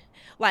read.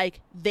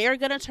 Like, they're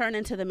going to turn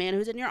into the man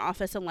who's in your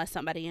office unless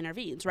somebody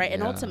intervenes, right?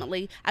 And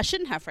ultimately, I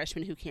shouldn't have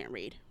freshmen who can't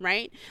read,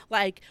 right?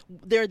 Like,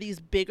 there are these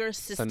bigger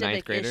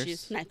systemic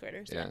issues. Ninth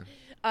graders. Yeah.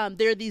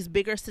 There are these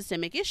bigger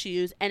systemic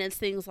issues, and it's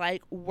things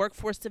like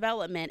workforce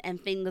development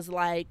and things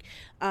like,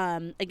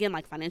 again,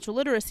 like financial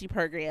literacy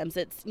programs.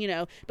 It's,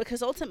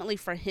 because ultimately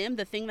for him,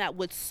 the thing that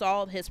would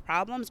solve his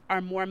problems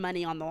are more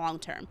money on the long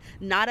term,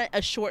 not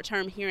a short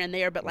term here and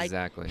there, but like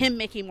him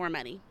making more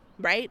money,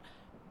 right?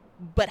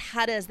 But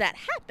how does that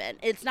happen?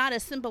 It's not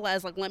as simple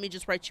as like, let me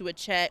just write you a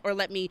check or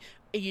let me,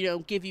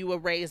 give you a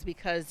raise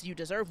because you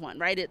deserve one,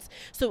 right? It's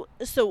so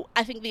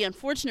I think the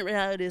unfortunate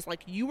reality is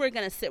like, you are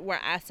going to sit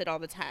where I sit all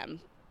the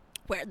time,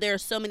 where there are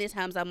so many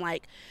times I'm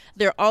like,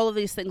 there are all of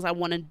these things I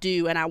want to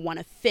do and I want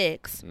to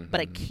fix, but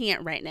I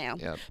can't right now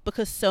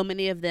because so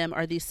many of them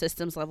are these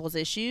systems levels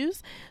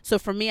issues. So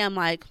for me, I'm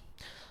like,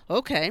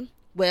 okay,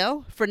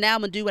 well, for now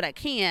I'm going to do what I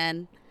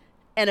can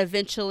and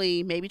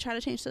eventually maybe try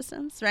to change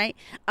systems, right?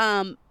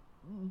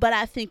 But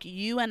I think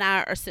you and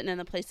I are sitting in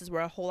the places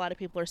where a whole lot of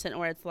people are sitting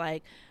where it's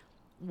like,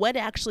 what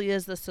actually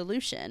is the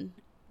solution?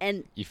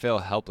 And you feel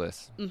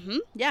helpless.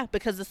 Yeah,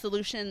 because the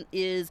solution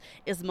is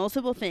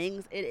multiple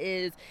things.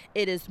 It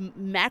is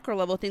macro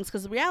level things,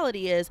 because the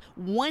reality is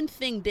one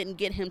thing didn't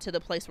get him to the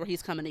place where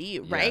he's coming to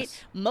you, right?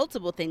 Yes.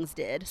 Multiple things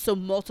did. So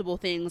multiple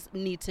things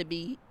need to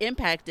be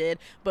impacted.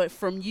 But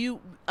from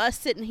us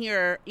sitting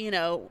here,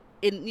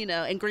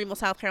 in Greenville,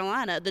 South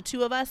Carolina, the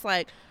two of us,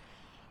 like,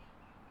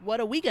 what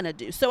are we going to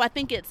do? So I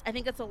think it's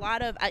a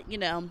lot of,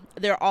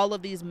 there are all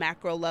of these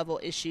macro level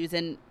issues,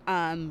 and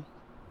and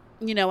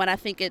I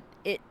think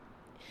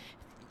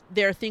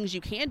there are things you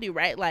can do,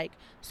 right? Like,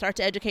 start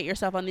to educate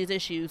yourself on these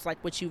issues,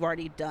 like what you've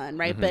already done,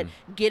 right? But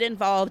get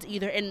involved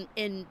either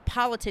in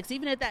politics,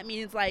 even if that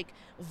means like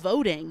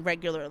voting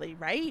regularly,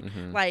 right?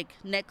 Like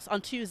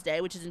on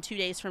Tuesday, which is in 2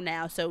 days from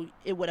now, so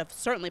it would have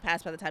certainly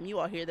passed by the time you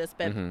all hear this,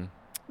 but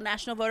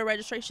National Voter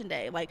Registration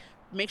Day, like,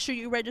 make sure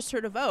you register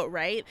to vote,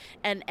 right?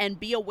 And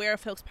be aware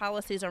of folks'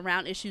 policies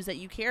around issues that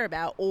you care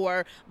about,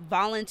 or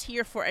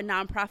volunteer for a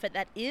nonprofit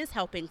that is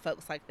helping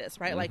folks like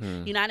this, right? Like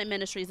United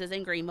Ministries is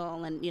in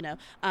Greenville, and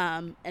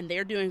and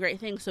they're doing great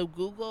things. So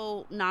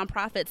Google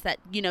nonprofits that,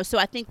 so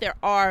I think there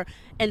are,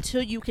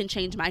 until you can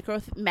change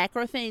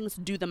macro things,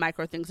 do the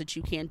micro things that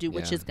you can do,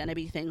 which is going to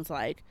be things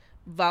like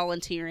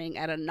volunteering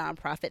at a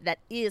nonprofit that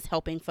is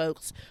helping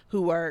folks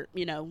who are,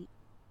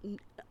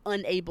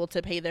 unable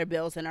to pay their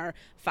bills and are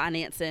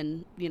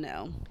financing,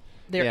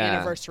 their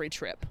anniversary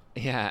trip.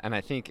 Yeah, and I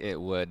like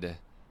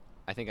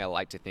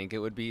to think it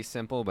would be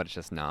simple, but it's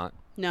just not.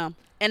 No,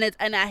 and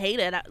I hate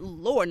it.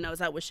 Lord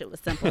knows I wish it was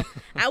simple.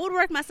 I would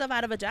work myself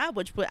out of a job,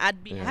 which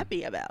I'd be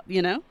happy about,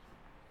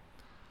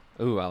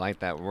 Ooh, I like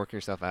that. Work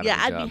yourself out of a job.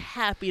 Yeah, I'd be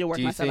happy to work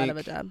myself out of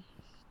a job.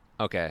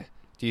 Okay.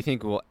 Do you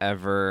think we'll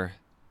ever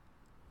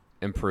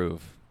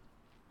improve,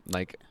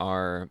 like,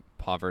 our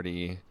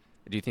poverty?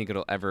 Do you think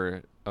it'll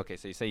ever... Okay,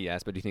 so you say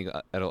yes, but do you think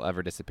it'll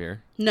ever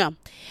disappear? No.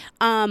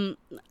 I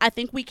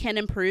think we can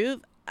improve.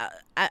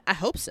 I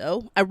hope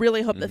so. I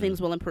really hope that things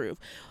will improve.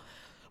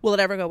 Will it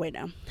ever go away?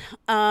 No.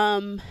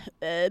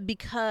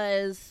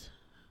 Because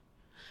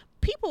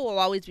people will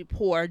always be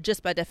poor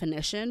just by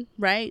definition,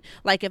 right?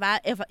 Like,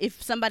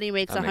 if somebody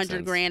makes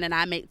 $100,000 and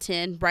I make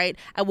 10, right,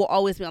 I will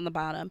always be on the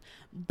bottom.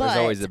 But there's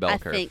always a bell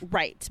curve. Think,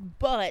 right.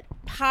 But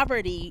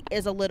poverty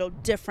is a little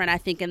different, I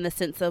think, in the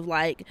sense of,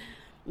 like,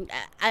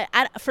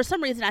 I for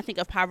some reason I think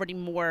of poverty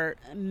more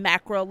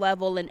macro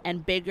level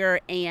and bigger,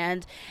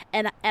 and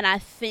I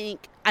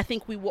think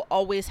we will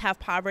always have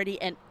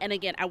poverty, and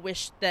again, I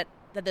wish that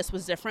this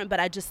was different, but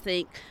I just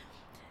think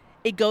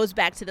it goes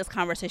back to this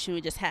conversation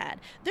we just had.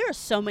 There are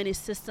so many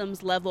system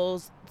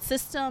level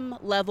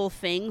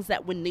things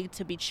that would need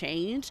to be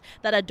changed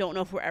that I don't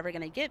know if we're ever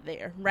going to get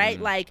there, right?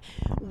 Like,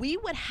 we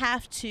would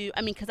have to,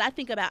 because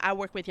I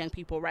work with young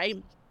people,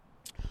 right?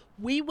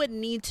 We would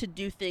need to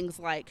do things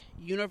like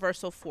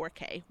universal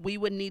 4K. We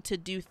would need to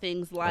do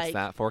things like...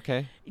 What's that,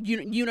 4K?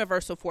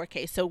 Universal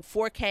 4K. So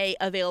 4K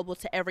available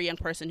to every young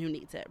person who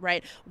needs it,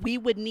 right? We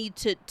would need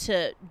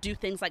to do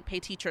things like pay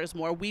teachers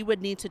more. We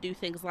would need to do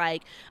things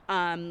like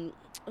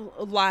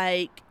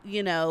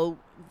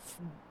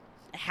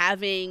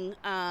having...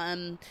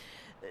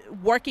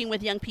 working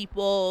with young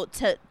people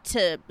to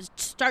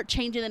start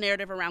changing the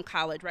narrative around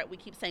college, right? We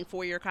keep saying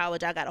 4-year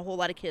college. I got a whole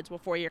lot of kids where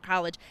 4-year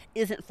college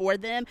isn't for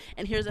them.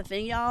 And here's the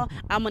thing, y'all.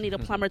 I'm going to need a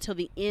plumber till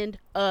the end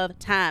of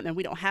time, and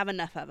we don't have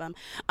enough of them.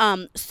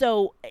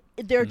 So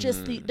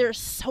there's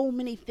so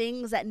many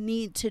things that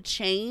need to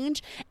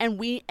change. And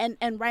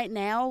right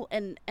now,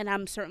 and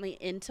I'm certainly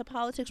into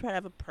politics, right? I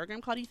have a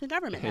program called Youth in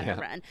Government that I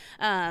run.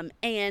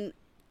 And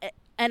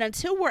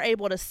until we're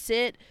able to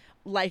sit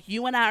like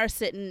you and I are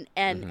sitting,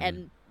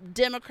 and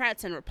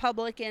Democrats and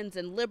Republicans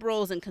and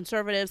liberals and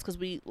conservatives, because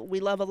we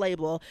love a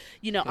label,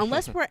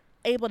 unless we're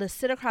able to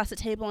sit across the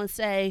table and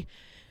say,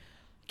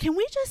 can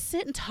we just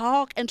sit and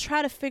talk and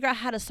try to figure out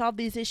how to solve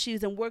these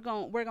issues, and we're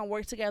going to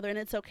work together, and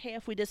it's okay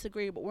if we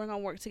disagree, but we're going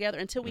to work together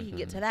until we can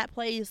get to that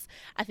place.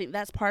 I think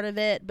that's part of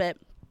it, but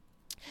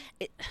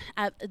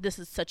this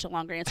is such a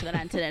longer answer than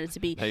I intended it to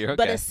be. No, you're okay.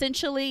 But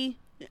essentially,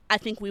 I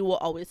think we will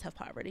always have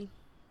poverty.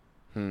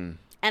 And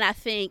I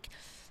think,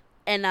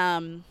 and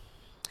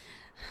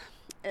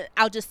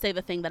I'll just say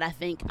the thing that I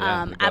think.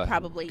 I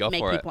probably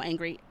make people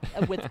angry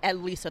with at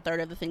least a third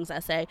of the things I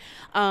say.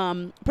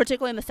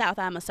 Particularly in the South,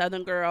 I'm a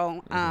Southern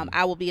girl.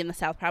 I will be in the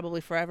South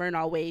probably forever and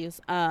always.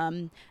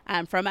 I'm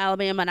from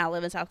Alabama and I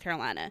live in South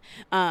Carolina.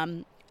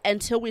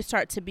 Until we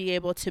start to be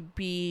able to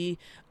be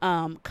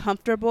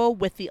comfortable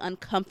with the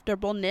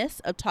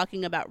uncomfortableness of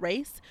talking about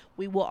race,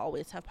 we will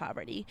always have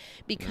poverty,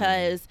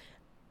 because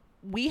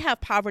we have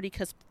poverty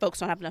because folks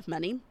don't have enough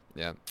money.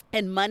 Yeah.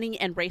 And money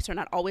and race are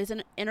not always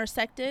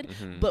intersected.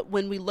 But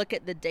when we look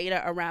at the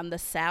data around the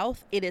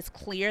South, it is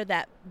clear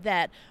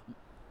that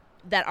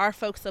our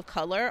folks of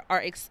color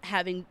are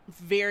having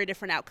very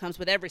different outcomes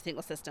with every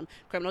single system: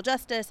 criminal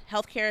justice,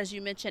 healthcare, as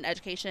you mentioned,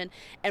 education,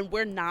 and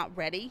we're not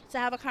ready to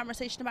have a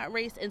conversation about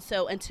race. And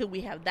so until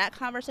we have that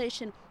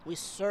conversation, we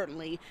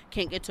certainly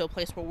can't get to a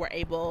place where we're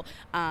able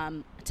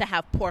to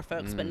have poor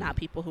folks, but not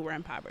people who are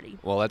in poverty.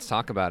 Well, let's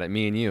talk about it,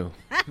 me and you.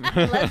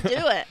 Let's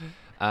do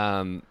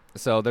it.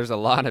 So there's a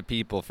lot of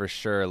people for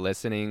sure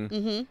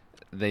listening.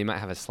 They might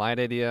have a slight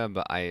idea,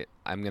 but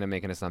I'm going to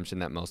make an assumption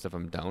that most of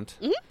them don't.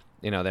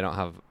 They don't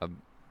have a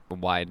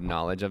wide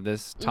knowledge of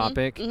this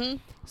topic.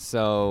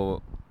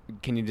 So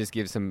can you just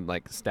give some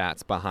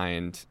stats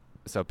behind,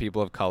 so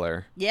people of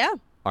color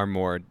are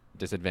more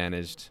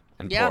disadvantaged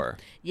and poor?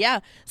 Yeah.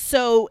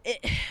 So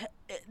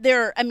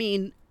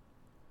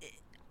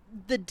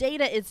the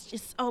data is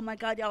just, oh my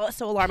God, y'all, it's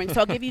so alarming. So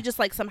I'll give you just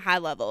some high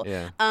level.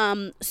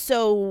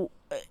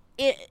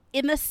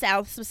 In the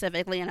South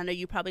specifically, and I know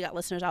you probably got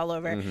listeners all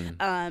over,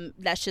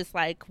 that's just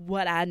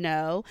what I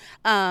know.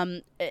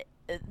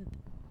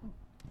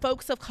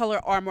 Folks of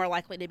color are more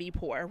likely to be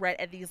poor, right?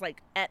 At these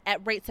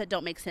at rates that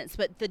don't make sense.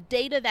 But the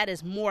data that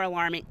is more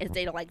alarming is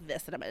data like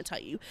this that I'm going to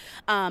tell you,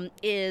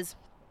 is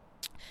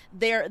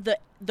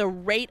the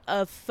rate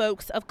of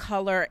folks of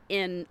color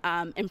in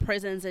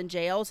prisons and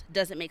jails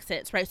doesn't make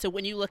sense, right? So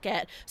when you look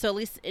at, at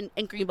least in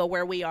Greenville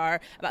where we are,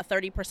 about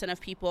 30%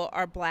 of people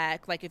are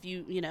Black.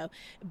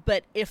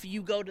 But if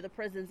you go to the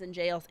prisons and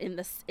jails in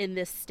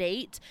this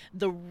state,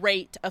 the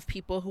rate of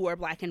people who are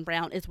Black and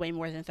brown is way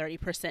more than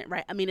 30%,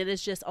 right? I mean, it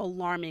is just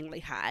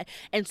alarmingly high.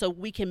 And so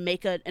we can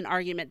make an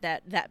argument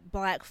that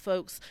Black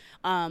folks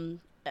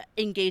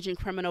engage in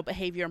criminal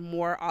behavior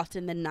more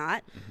often than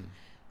not.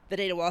 The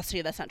data will also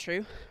say that's not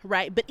true,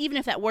 right? But even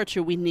if that were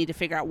true, we need to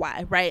figure out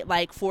why,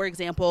 right? For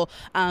example,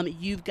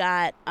 you've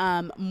got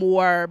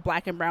more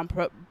Black and brown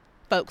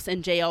folks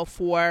in jail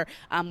for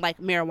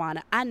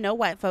marijuana. I know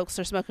white folks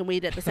are smoking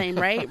weed at the same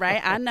rate,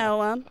 right? I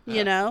know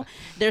them,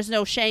 there's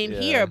no shame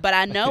here, but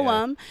I know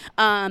them.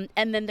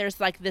 And then there's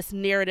this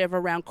narrative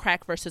around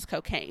crack versus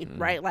cocaine,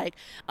 right?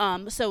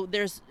 So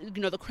there's,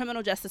 the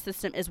criminal justice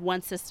system is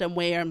one system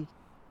where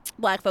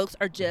Black folks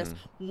are just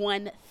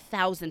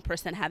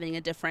 1,000% having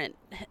a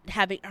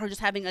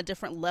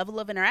different level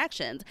of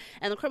interactions.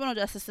 And the criminal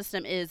justice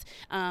system is,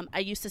 I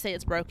used to say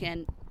it's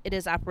broken. It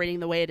is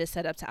operating the way it is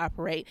set up to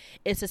operate.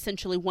 It's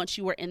essentially, once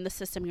you are in the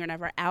system, you're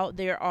never out.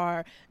 There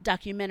are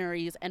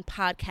documentaries and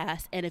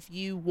podcasts. And if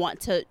you want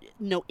to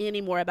know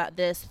any more about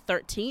this,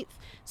 13th,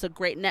 it's a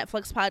great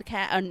Netflix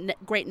podcast,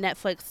 great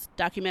Netflix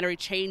documentary,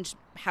 changed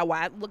how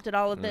I looked at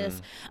all of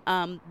this.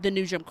 The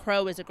New Jim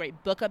Crow is a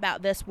great book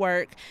about this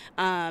work.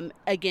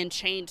 Again,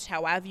 changed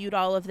how I viewed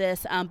all of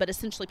this. But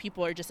essentially,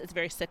 people are just, it's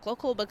very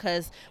cyclical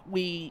because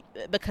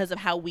of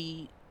how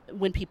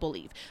when people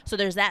leave. So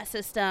there's that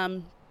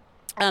system.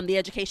 The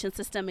education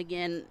system,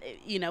 again,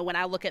 when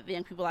I look at the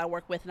young people I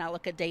work with and I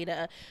look at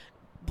data,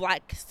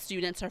 Black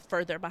students are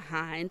further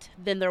behind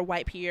than their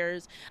white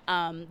peers.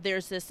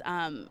 There's this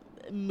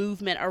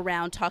movement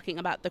around talking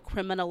about the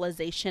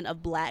criminalization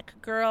of Black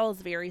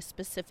girls very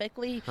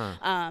specifically.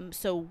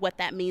 So what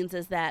that means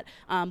is that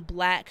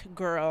Black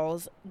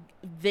girls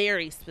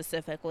very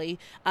specifically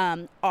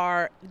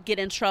get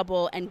in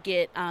trouble and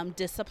get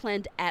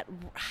disciplined at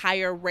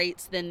higher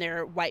rates than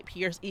their white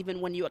peers,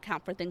 even when you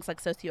account for things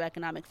like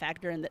socioeconomic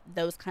factor and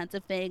those kinds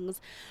of things.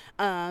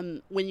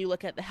 When you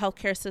look at the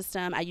healthcare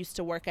system, I used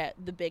to work at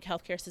the big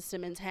healthcare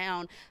system in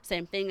town.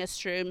 Same thing is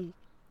true.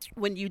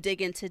 When you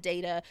dig into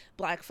data,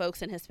 Black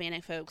folks and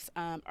Hispanic folks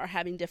are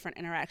having different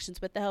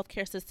interactions with the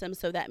healthcare system.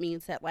 So that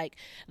means that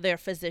their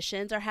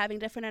physicians are having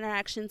different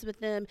interactions with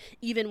them,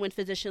 even when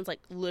physicians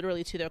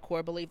literally to their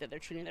core believe that they're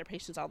treating their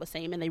patients all the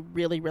same, and they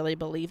really, really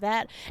believe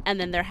that.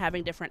 And then they're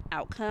having different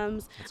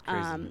outcomes. That's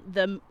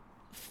crazy.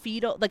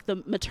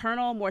 The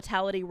maternal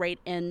mortality rate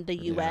in the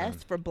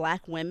U.S. for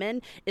Black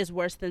women is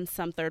worse than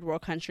some third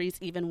world countries,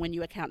 even when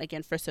you account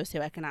again for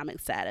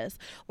socioeconomic status.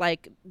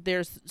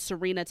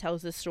 Serena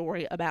tells this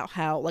story about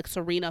how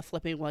Serena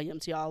Flipping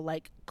Williams, y'all,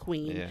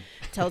 queen,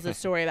 tells a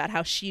story about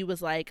how she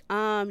was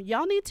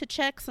y'all need to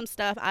check some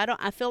stuff.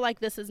 I feel like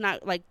this is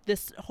not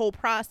this whole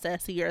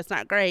process here is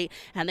not great.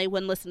 And they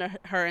wouldn't listen to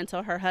her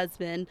until her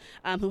husband,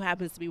 who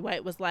happens to be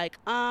white, was check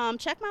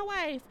my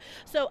wife.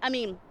 So,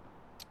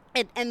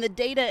 And the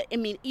data, I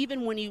mean,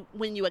 even when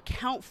you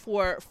account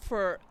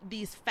for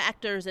these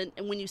factors, and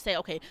when you say,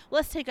 okay,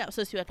 let's take out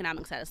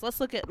socioeconomic status, let's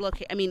look,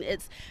 I mean,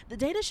 it's, the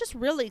data is just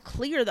really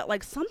clear that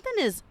like something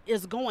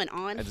is going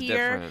on it's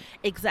here. Different.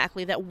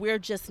 Exactly, that we're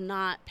just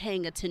not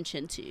paying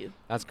attention to.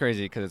 That's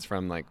crazy because it's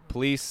from like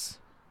police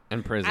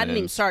and prison. I didn't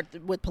even start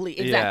with police,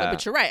 exactly,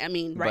 but you're right. I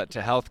mean, right. But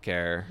to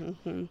healthcare,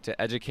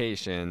 to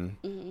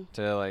education,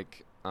 to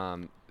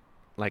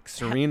like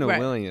Serena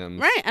Williams.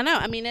 Right, I know.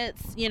 I mean,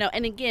 it's,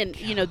 and again,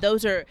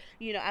 those are,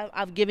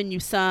 I've given you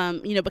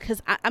some,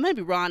 because I'm going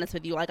to be real honest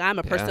with you. Like, I'm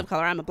a person of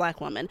color. I'm a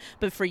black woman.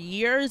 But for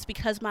years,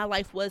 because my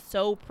life was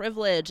so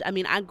privileged, I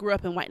mean, I grew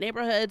up in white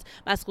neighborhoods.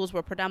 My schools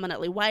were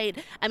predominantly white.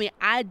 I mean,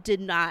 I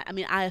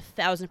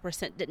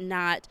 1,000% did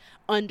not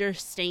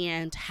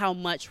understand how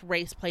much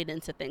race played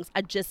into things.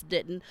 I just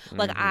didn't.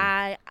 Like,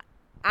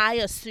 I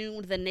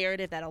assumed the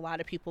narrative that a lot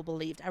of people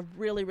believed. I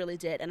really, really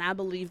did. And I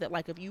believed that,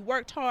 like, if you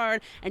worked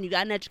hard and you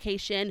got an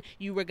education,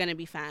 you were going to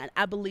be fine.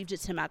 I believed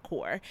it to my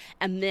core.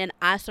 And then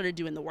I started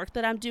doing the work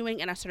that I'm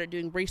doing, and I started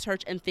doing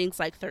research and things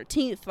like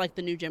 13th, like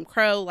the new Jim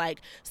Crow,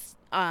 like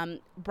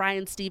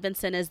Brian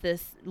Stevenson is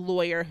this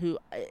lawyer who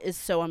is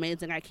so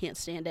amazing. I can't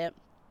stand it.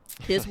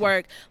 His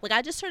work. Like,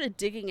 I just started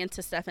digging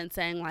into stuff and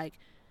saying, like,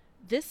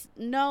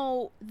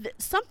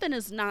 something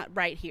is not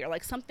right here.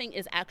 Like, something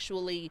is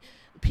actually,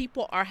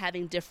 people are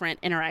having different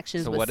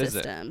interactions with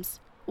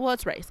systems. Well,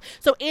 it's race.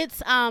 So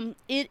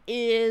it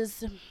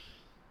is,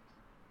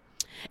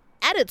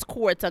 at its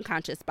core, it's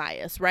unconscious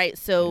bias, right?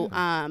 So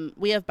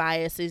we have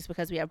biases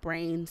because we have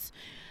brains.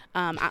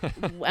 I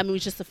mean,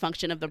 it's just a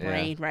function of the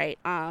brain, right?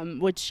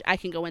 Which I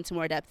can go into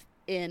more depth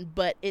in,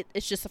 but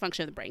it's just a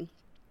function of the brain.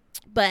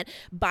 But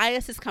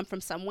biases come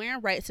from somewhere,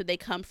 right? So they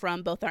come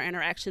from both our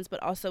interactions,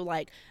 but also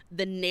like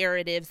the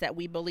narratives that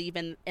we believe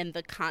in and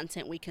the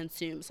content we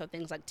consume. So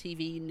things like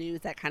TV,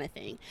 news, that kind of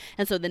thing.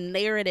 And so the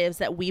narratives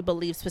that we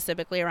believe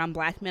specifically around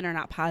black men are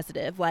not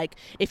positive. Like,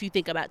 if you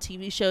think about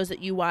TV shows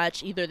that you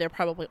watch, either there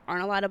probably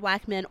aren't a lot of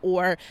black men,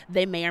 or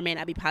they may or may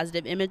not be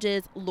positive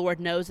images. Lord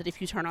knows that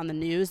if you turn on the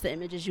news, the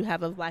images you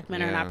have of black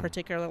men are not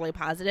particularly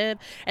positive.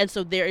 And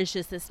so there is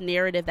just this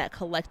narrative that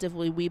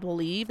collectively we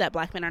believe that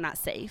black men are not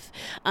safe.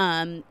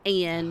 And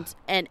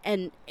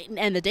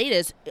the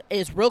data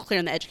is real clear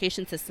in the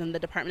education system. The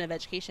Department of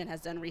Education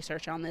has done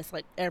research on this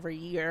like every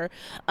year.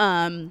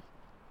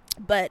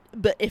 But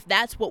if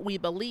that's what we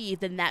believe,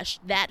 then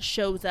that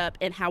shows up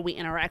in how we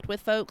interact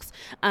with folks.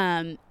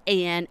 And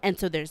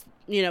so there's,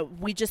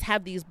 we just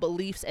have these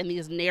beliefs and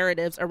these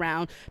narratives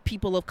around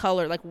people of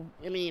color. Like,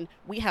 I mean,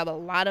 we have a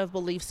lot of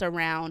beliefs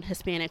around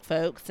Hispanic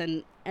folks,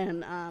 and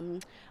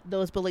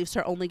those beliefs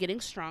are only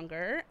getting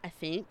stronger, I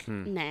think,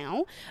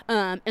 now.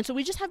 And so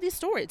we just have these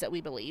stories that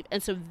we believe.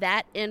 And so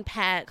that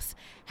impacts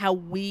how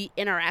we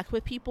interact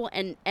with people.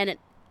 And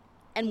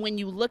when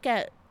you look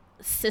at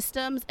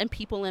systems and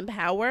people in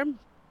power,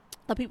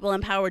 the people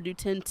in power do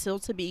tend still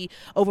to be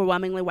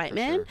overwhelmingly white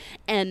men. Sure.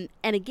 And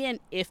again,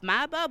 if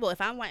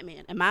I'm white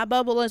man and my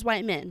bubble is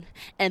white men,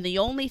 and the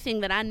only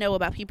thing that I know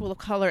about people of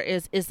color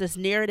is this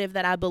narrative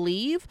that I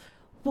believe,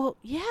 well,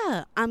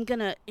 yeah, I'm going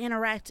to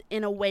interact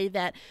in a way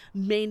that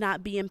may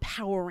not be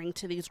empowering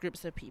to these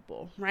groups of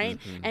people, right?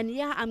 And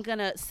yeah, I'm going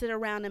to sit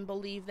around and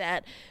believe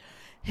that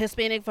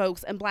Hispanic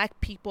folks and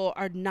black people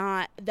are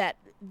not, that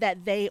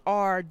they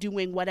are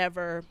doing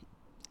whatever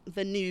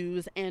the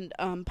news and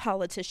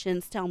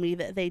politicians tell me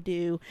that they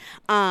do.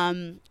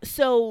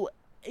 So,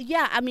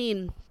 yeah, I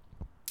mean,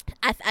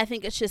 I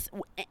think it's just,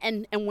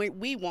 and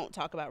we won't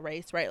talk about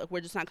race, right? Like,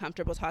 we're just not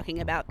comfortable talking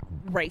about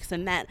race,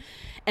 and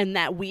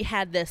that we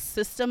had this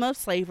system of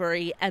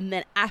slavery, and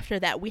then after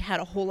that we had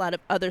a whole lot of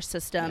other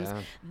systems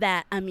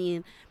that, I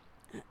mean,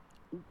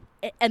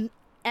 and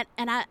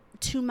I,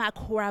 to my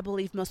core, I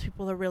believe most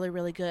people are really,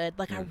 really good.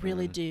 Like, I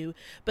really do.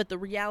 But the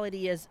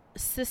reality is,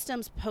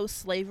 systems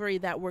post-slavery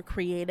that were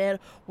created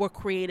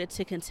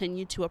to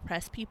continue to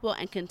oppress people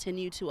and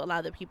continue to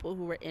allow the people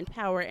who were in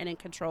power and in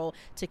control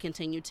to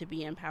continue to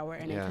be in power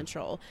and in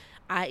control,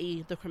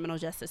 i.e. the criminal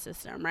justice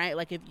system, right?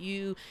 Like, if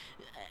you,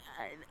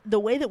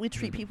 the way that we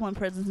treat people in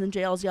prisons and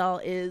jails, y'all,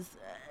 is,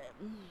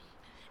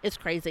 it's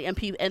crazy. And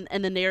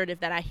the narrative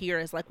that I hear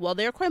is like, well,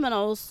 they're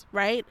criminals,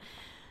 right?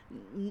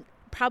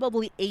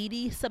 Probably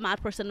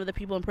 80% of the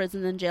people in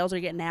prison and jails are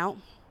getting out.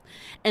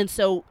 And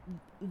so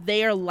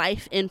their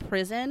life in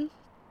prison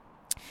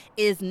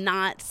is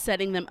not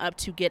setting them up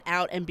to get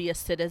out and be a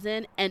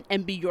citizen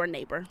and be your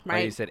neighbor, right?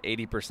 Right, you said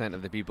 80%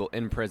 of the people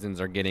in prisons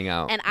are getting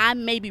out. And I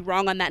may be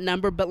wrong on that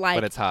number, but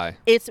it's high.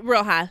 It's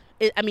real high.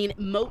 I mean,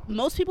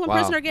 most people in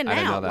prison are getting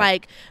out.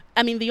 Like,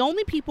 I mean, the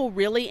only people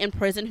really in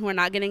prison who are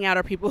not getting out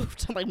are people who've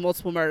done like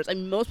multiple murders. I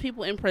mean, most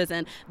people in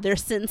prison, their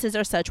sentences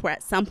are such where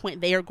at some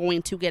point they are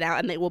going to get out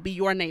and they will be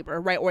your neighbor,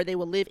 right? Or they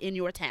will live in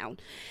your town.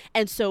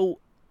 And so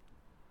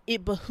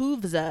it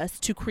behooves us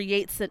to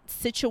create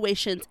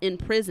situations in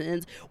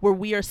prisons where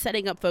we are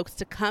setting up folks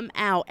to come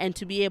out and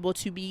to be able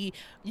to be,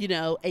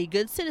 a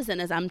good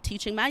citizen, as I'm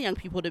teaching my young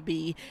people to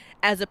be,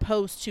 as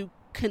opposed to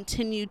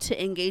continue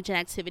to engage in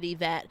activity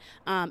that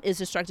is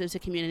destructive to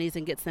communities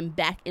and gets them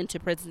back into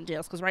prisons and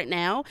jails. Because right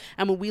now,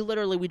 I mean,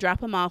 we drop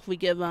them off, we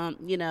give them,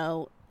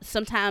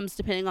 sometimes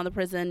depending on the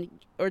prison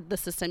or the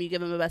system, you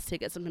give them a bus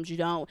ticket. Sometimes you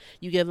don't.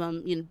 You give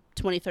them,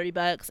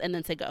 $20-$30 and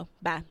then say, go,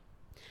 bye.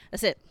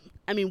 That's it.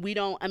 I mean,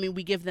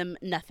 we give them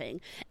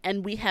nothing.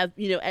 And we have,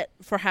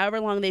 for however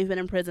long they've been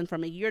in prison,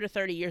 from a year to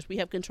 30 years, we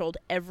have controlled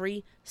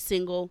every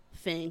single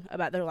thing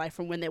about their life,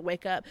 from when they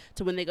wake up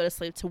to when they go to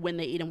sleep to when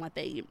they eat and what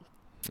they eat.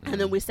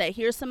 And then we say,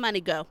 here's some money,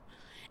 go.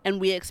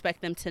 And we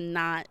expect them to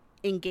not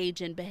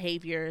engage in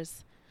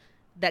behaviors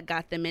that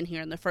got them in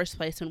here in the first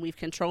place. When we've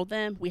controlled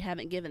them, we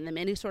haven't given them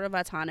any sort of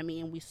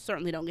autonomy, and we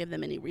certainly don't give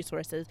them any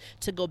resources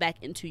to go back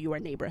into your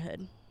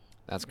neighborhood.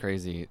 That's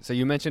crazy. So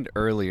you mentioned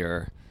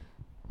earlier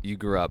you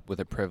grew up with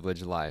a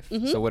privileged life.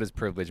 Mm-hmm. So what does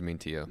privilege mean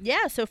to you?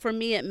 Yeah, so for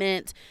me it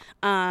meant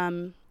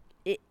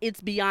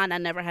it's beyond I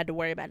never had to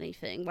worry about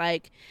anything.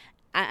 Like,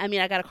 I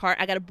got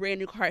a brand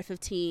new car at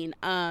 15.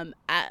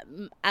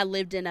 I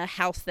lived in a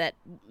house that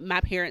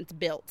my parents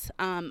built.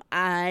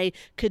 I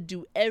could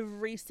do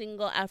every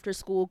single after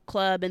school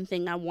club and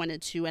thing I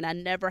wanted to, and I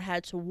never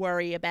had to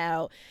worry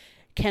about,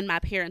 can my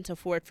parents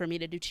afford for me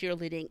to do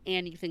cheerleading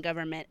and youth and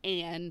government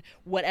and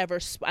whatever.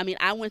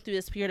 I went through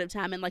this period of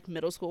time in like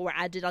middle school where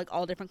I did like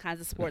all different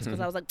kinds of sports because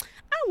I was like,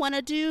 I want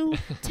to do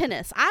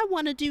tennis. I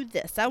want to do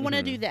this. I want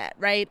to do that.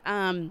 Right.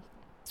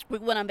 We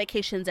went on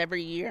vacations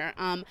every year.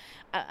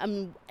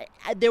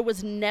 There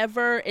was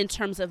never, in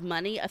terms of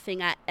money, a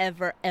thing I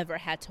ever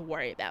had to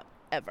worry about,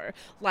 ever.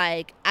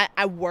 Like,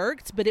 I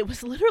worked, but it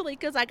was literally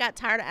because I got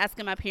tired of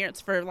asking my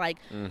parents for, like,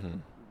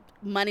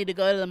 money to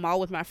go to the mall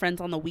with my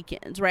friends on the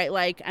weekends, right?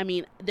 Like,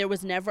 there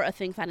was never a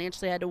thing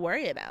financially I had to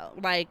worry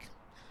about, like,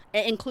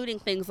 including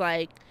things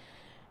like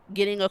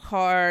getting a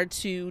car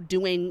to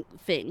doing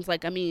things.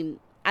 Like,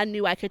 I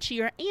knew I could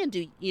cheer and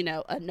do,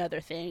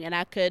 another thing. And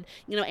I could,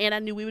 and I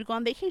knew we would go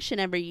on vacation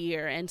every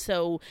year. And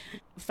so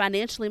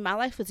financially, my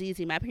life was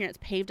easy. My parents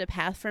paved a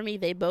path for me.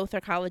 They both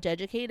are college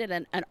educated.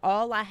 And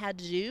all I had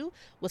to do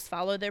was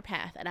follow their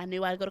path. And I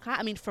knew I'd go to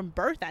college. From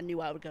birth, I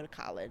knew I would go to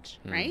college,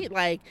 right?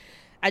 Like,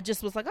 I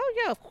just was like, oh,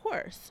 yeah, of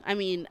course. I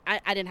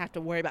didn't have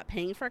to worry about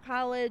paying for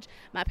college.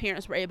 My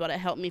parents were able to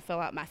help me fill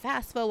out my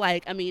FAFSA.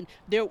 Like,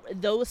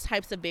 those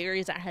types of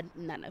barriers, I had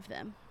none of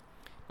them.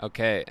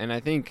 Okay. And I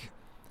think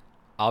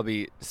I'll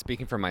be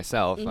speaking for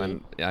myself,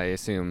 and I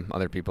assume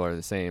other people are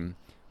the same.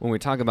 When we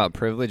talk about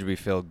privilege, we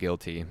feel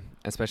guilty,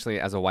 especially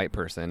as a white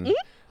person.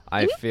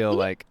 I feel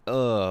like,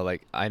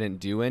 I didn't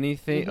do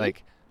anything.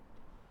 Like,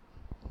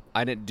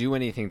 I didn't do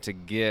anything to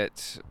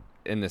get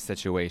in this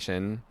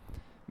situation,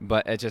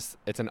 but it's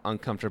an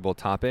uncomfortable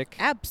topic.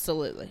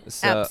 Absolutely.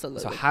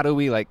 So how do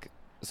we, I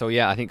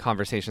think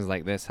conversations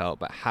like this help,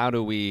 but how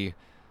do we,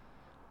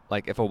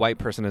 if a white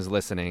person is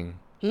listening,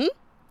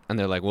 and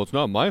they're like, well, it's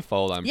not my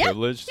fault I'm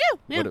privileged.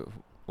 Yeah.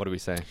 What do we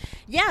say?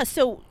 Yeah,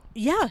 so,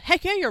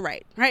 heck yeah, you're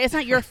right. Right? It's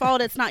not your fault.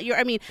 It's not your,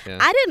 I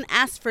didn't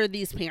ask for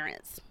these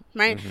parents.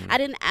 Right? I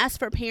didn't ask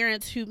for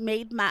parents who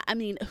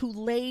who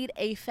laid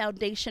a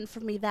foundation for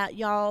me that,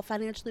 y'all,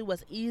 financially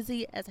was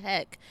easy as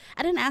heck.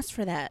 I didn't ask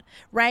for that.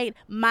 Right?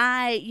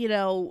 My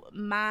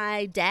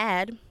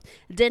dad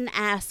didn't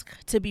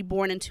ask to be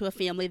born into a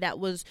family that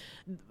was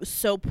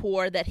so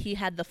poor that he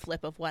had the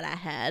flip of what I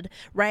had.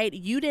 Right?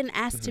 You didn't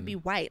ask to be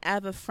white. I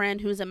have a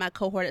friend who's in my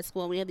cohort at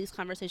school, and we have these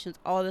conversations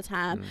all the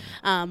time,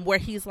 where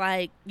he's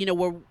like,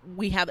 where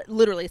we have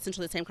literally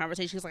essentially the same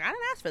conversation. He's like, I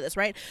didn't ask for this.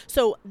 Right?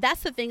 So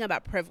that's the thing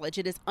about privilege.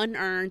 It is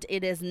unearned.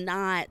 It's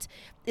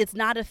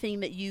not a thing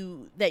that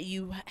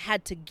you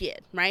had to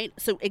get, right?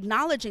 So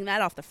acknowledging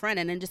that off the front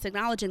end, and just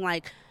acknowledging,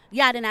 like,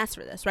 yeah, I didn't ask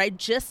for this, right?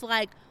 Just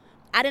like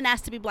I didn't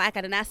ask to be black,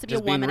 I didn't ask to be a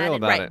woman, I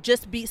didn't, right?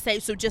 Just be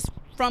safe. So just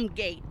from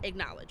gate,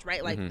 acknowledge,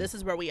 right? Like, this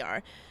is where we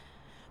are.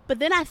 But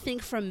then I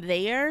think from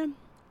there,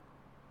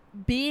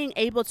 being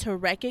able to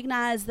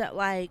recognize that,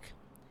 like,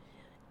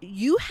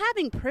 you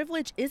having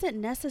privilege isn't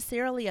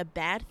necessarily a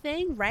bad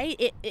thing, right?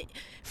 It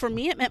for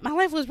me, it meant my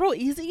life was real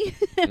easy,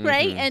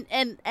 right?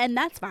 And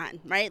that's fine,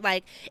 right?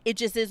 Like, it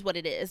just is what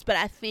it is. But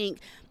I think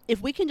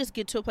if we can just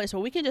get to a place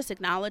where we can just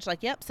acknowledge,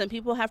 like, yep, some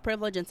people have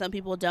privilege and some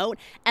people don't.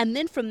 And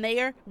then from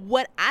there,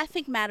 what I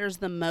think matters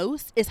the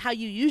most is how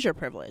you use your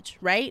privilege,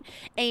 right?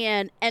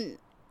 And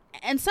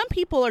some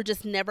people are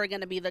just never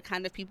going to be the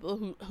kind of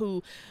people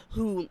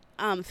who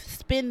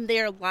spend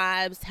their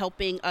lives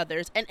helping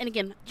others. And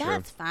again,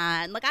 that's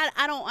fine. Like,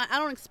 I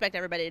don't expect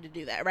everybody to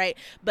do that, right?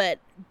 But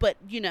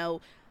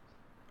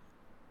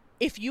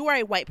if you are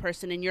a white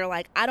person and you're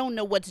like, I don't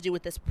know what to do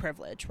with this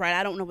privilege, right?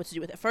 I don't know what to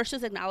do with it. First,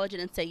 just acknowledge it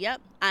and say,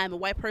 yep, I'm a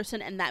white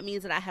person, and that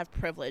means that I have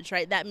privilege,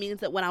 right? That means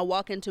that when I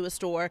walk into a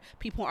store,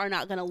 people are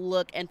not going to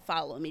look and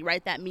follow me,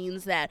 right? That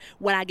means that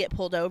when I get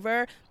pulled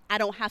over, I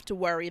don't have to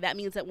worry. That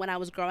means that when I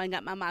was growing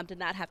up, my mom did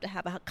not have to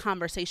have a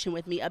conversation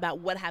with me about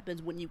what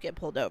happens when you get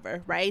pulled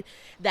over, right?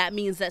 That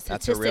means that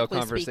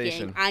statistically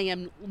speaking, I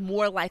am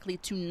more likely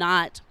to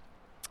not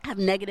have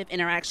negative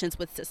interactions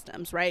with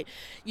systems, right?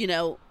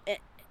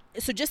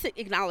 So just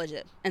acknowledge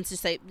it and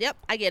just say, yep,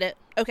 I get it.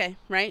 Okay.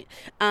 Right.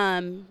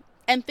 And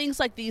And things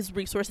like these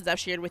resources I've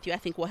shared with you, I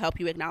think will help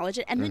you acknowledge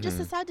it, and then just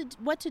decide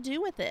what to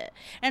do with it.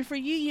 And for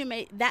you, you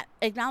may, that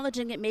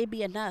acknowledging it may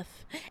be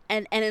enough.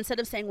 And instead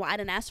of saying, well, I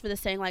didn't ask for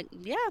this, saying like,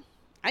 yeah,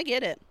 I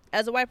get it.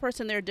 As a white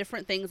person, there are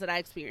different things that I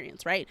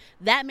experience, right?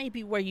 That may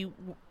be where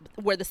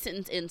the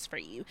sentence ends for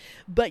you.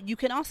 But you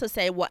can also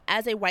say, well,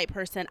 as a white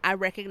person, I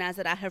recognize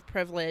that I have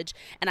privilege.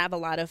 And I have a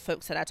lot of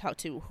folks that I talk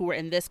to who are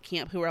in this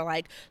camp who are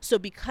like, so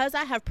because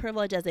I have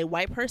privilege as a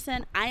white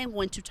person, I am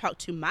going to talk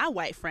to my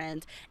white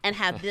friends and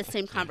have this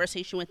same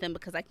conversation with them,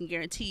 because I can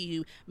guarantee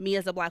you, me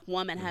as a black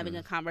woman having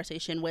a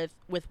conversation with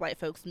white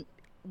folks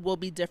will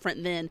be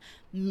different than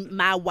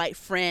my white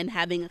friend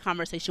having a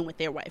conversation with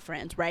their white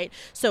friends, right?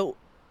 So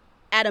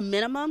at a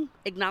minimum,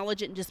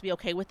 acknowledge it and just be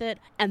okay with it.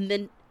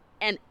 And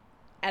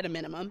at a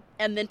minimum,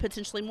 and then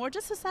potentially more,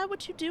 just decide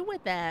what you do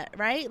with that,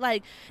 right?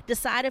 Like,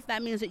 decide if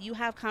that means that you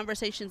have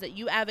conversations, that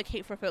you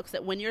advocate for folks,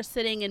 that when you're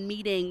sitting in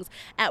meetings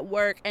at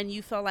work and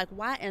you feel like,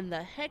 why in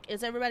the heck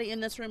is everybody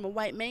in this room a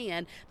white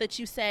man, that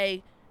you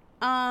say,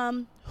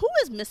 who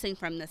is missing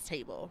from this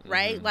table,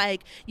 right?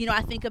 Like,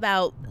 I think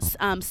about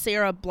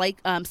Sarah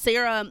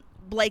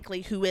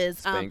Blakely, who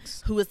is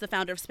the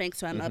founder of Spanx,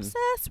 who I'm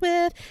obsessed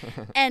with.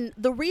 And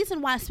the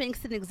reason why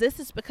Spanx didn't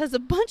exist is because a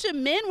bunch of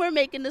men were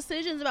making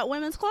decisions about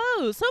women's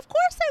clothes. So of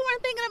course they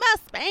weren't thinking about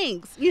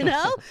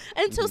Spanx,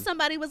 until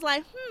somebody was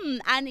like,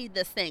 I need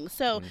this thing.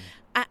 So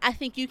I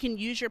think you can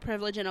use your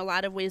privilege in a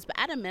lot of ways, but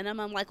at a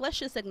minimum, like, let's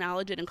just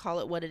acknowledge it and call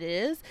it what it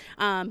is,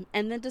 and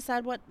then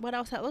decide what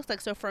else that looks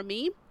like. So for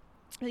me,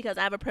 because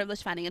I have a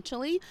privilege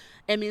financially,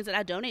 it means that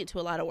I donate to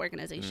a lot of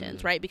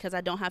organizations, right? Because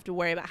I don't have to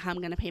worry about how I'm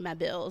going to pay my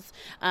bills,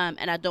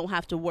 and I don't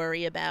have to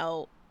worry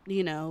about,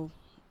 and I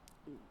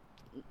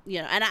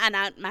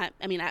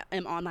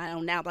am on my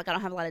own now. Like, I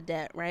don't have a lot of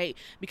debt, right?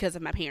 Because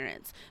of my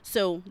parents.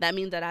 So that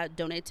means that I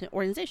donate to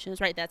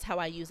organizations, right? That's how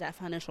I use that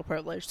financial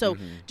privilege. So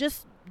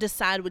just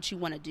decide what you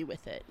want to do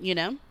with it,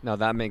 No,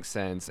 that makes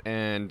sense.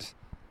 And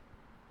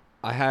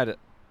I had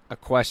a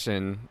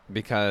question,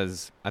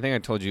 because I think I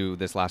told you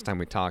this last time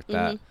we talked,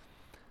 that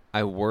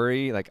I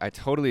worry, like, I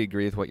totally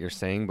agree with what you're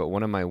saying, but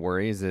one of my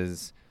worries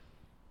is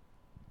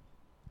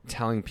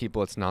telling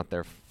people it's not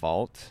their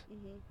fault,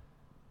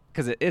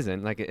 because it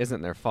isn't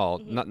their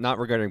fault. Not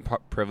regarding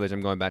privilege.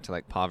 I'm going back to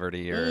like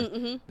poverty or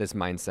this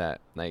mindset.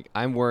 Like,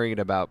 I'm worried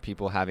about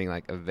people having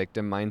like a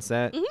victim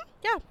mindset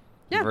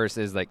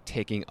versus like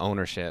taking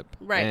ownership,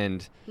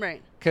 and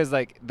because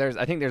like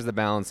I think there's the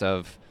balance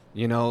of,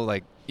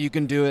 like, you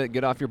can do it,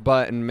 get off your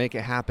butt and make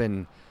it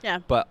happen. Yeah.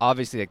 But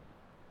obviously,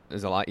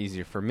 it's a lot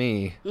easier for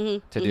me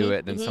to do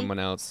it than someone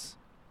else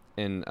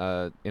in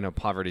a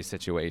poverty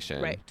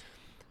situation. Right.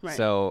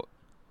 So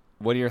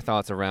what are your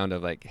thoughts around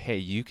of like, hey,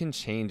 you can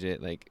change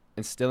it, like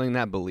instilling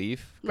that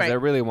belief? Because I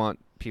really want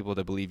people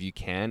to believe you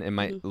can. It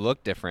might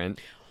look different.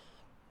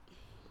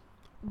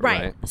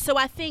 Right. So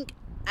I think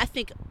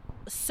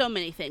so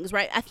many things,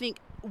 right? I think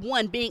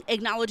one,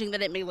 acknowledging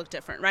that it may look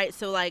different, right?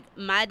 So like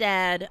my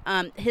dad,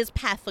 his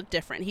path looked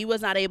different. He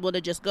was not able to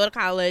just go to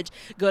college,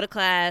 go to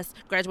class,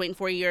 graduate in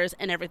 4 years,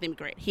 and everything be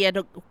great. He had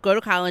to go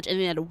to college and then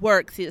he had to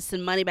work, so he had to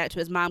send money back to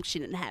his mom because she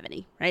didn't have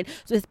any, right?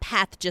 So his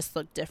path just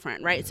looked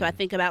different, right? So I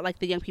think about like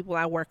the young people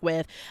I work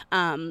with,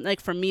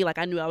 like for me, like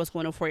I knew I was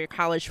going to 4-year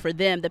college. For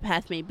them, the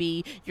path may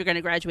be you're going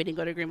to graduate and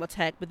go to Greenville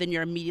Tech, but then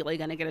you're immediately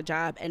going to get a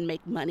job and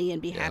make money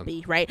and be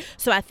happy, right?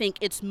 So I think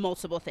it's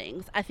multiple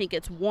things. I think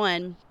it's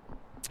one,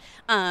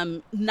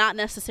 not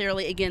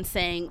necessarily again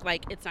saying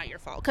like it's not your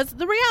fault, because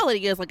the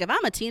reality is, like, if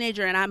I'm a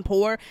teenager and I'm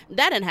poor,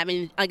 that didn't have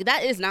any, like,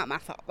 that is not my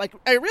fault, like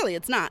really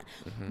it's not.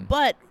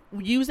 But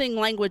using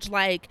language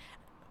like,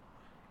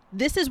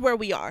 this is where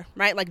we are,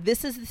 right? Like,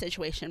 this is the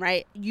situation,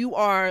 right? You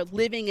are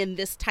living in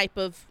this type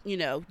of,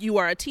 you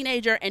are a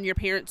teenager and your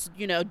parents,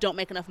 don't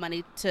make enough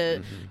money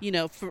to,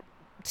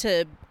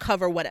 to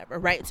cover whatever,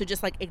 right? So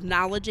just like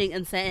acknowledging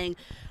and saying,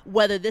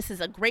 whether this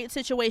is a great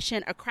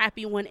situation, a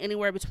crappy one,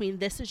 anywhere between,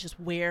 this is just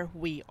where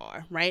we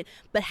are, right?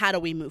 But how do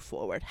we move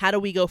forward? How do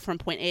we go from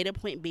point A to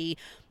point B?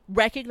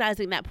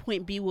 Recognizing that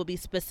point B will be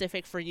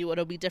specific for you.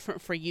 It'll be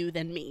different for you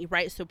than me,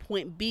 right? So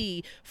point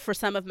B for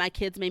some of my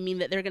kids may mean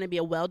that they're going to be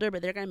a welder,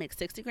 but they're going to make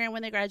 $60,000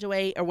 when they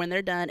graduate or when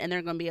they're done, and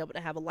they're going to be able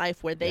to have a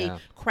life where they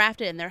craft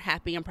it and they're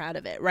happy and proud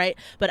of it, right?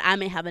 But I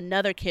may have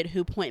another kid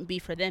who point B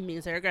for them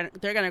means they're going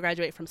to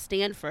graduate from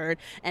Stanford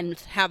and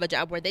have a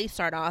job where they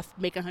start off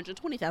making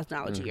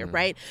 $120,000 a year,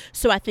 right?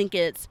 So I think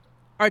it's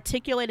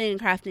articulating and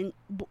crafting,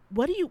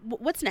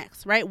 what's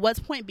next, right? What's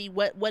point B?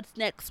 What's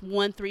next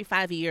 1, 3,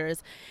 5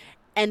 years?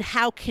 And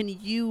how can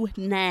you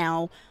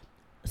now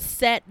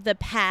set the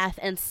path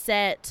and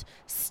set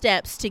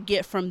steps to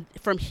get from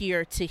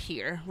here to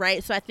here,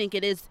 right? So I think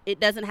it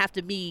doesn't have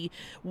to be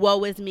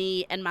woe is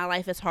me and my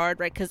life is hard,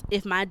 right? Because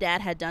if my dad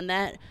had done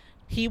that,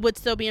 he would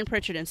still be in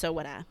Pritchard and so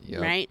would I,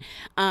 right?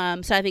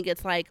 So I think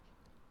it's like,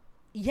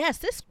 yes,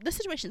 this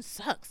situation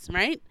sucks,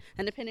 right?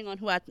 And depending on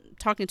who I'm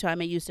talking to, I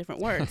may use different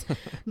words.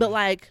 But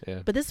like,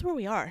 but this is where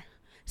we are.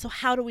 So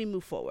how do we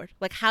move forward?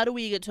 Like, how do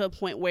we get to a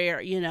point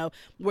where,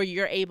 where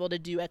you're able to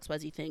do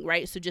XYZ thing,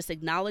 right? So just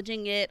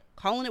acknowledging it,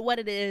 calling it what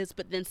it is,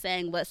 but then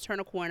saying, let's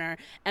turn a corner,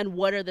 and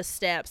what are the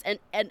steps?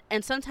 And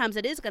sometimes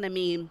it is going to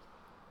mean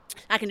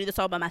I can do this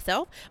all by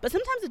myself, but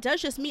sometimes it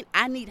does just mean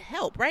I need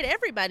help, right?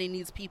 Everybody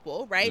needs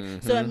people, right?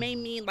 Mm-hmm. So it may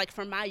mean, like,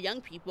 for my young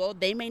people,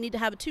 they may need to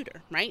have a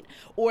tutor, right?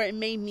 Or it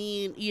may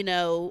mean,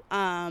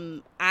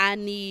 I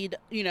need,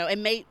 it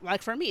may,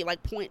 like, for me, like,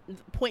 point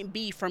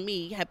B for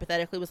me,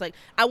 hypothetically, was like,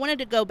 I wanted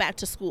to go back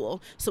to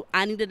school, so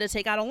I needed to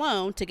take out a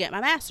loan to get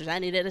my master's. I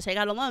needed to take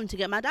out a loan to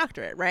get my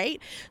doctorate, right?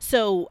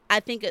 So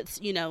I think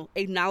it's,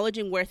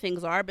 acknowledging where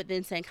things are, but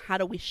then saying, how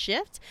do we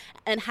shift,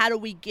 and how do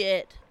we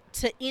get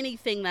to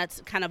anything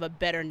that's kind of a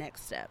better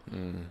next step.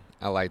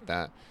 I like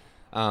that.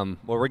 Well,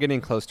 we're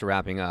getting close to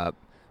wrapping up,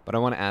 but I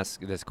want to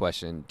ask this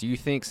question. Do you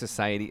think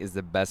society is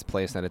the best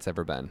place that it's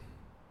ever been?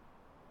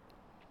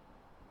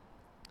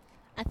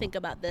 I think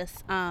about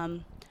this a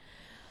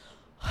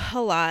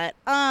lot.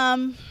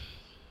 I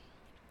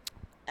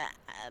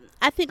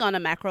think on a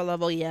macro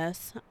level,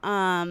 yes.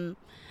 I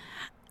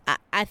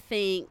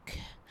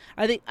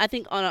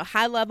think on a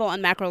high level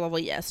and macro level,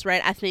 yes,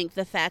 right? I think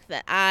the fact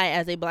that I,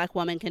 as a Black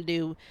woman, can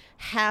do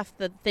half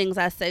the things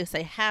I say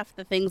half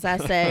the things I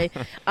say,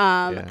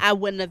 I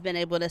wouldn't have been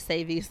able to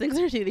say these things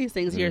or do these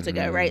things years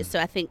ago, right? So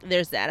I think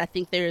there's that. I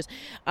think there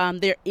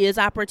is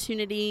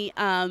opportunity,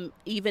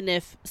 even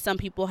if some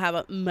people have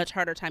a much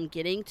harder time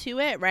getting to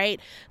it, right?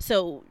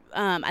 So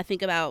I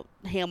think about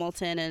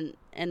Hamilton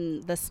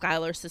and the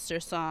Schuyler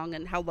Sisters song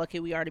and how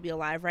lucky we are to be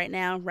alive right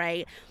now,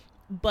 right?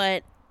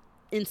 But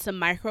in some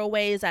micro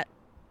ways, I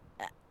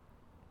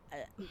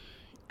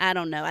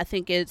don't know. I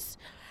think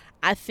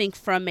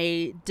from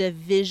a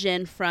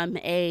division, from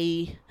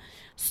a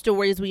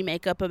stories we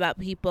make up about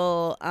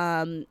people,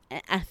 I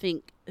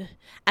think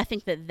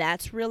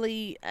that's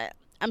really,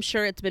 I'm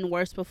sure it's been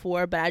worse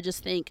before, but I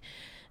just think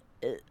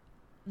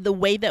the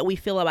way that we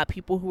feel about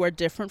people who are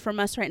different from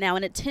us right now,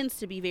 and it tends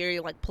to be very,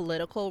 like,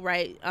 political,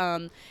 right?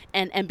 And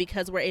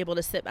because we're able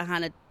to sit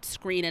behind a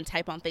screen and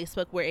type on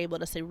Facebook, we're able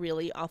to say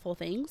really awful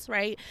things,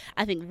 right?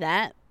 I think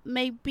that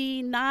may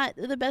be not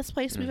the best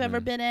place we've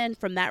ever been in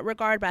from that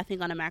regard, but I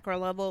think on a macro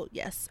level,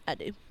 yes, I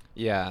do.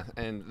 Yeah,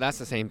 and that's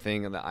the same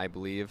thing that I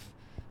believe,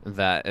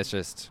 that it's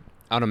just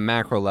on a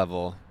macro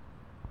level,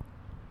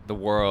 the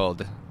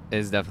world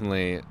is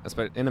definitely,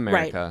 especially in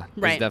America,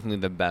 is definitely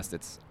the best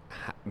it's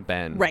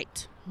been.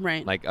 Right.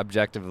 Like,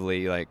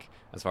 objectively, like,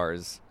 as far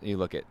as you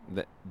look at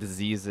the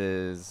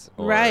diseases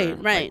or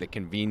like the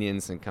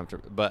convenience and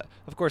comfort, but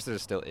of course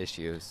there's still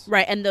issues.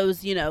 Right. And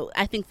those,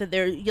 I think that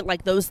they're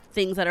like those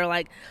things that are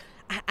like,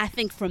 I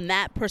think from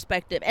that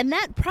perspective, and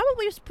that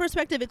probably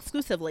perspective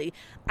exclusively,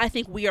 I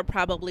think we are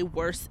probably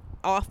worse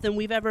off than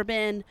we've ever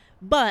been.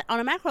 But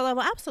on a macro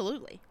level,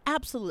 absolutely,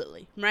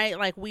 right?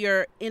 Like, we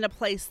are in a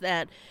place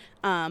that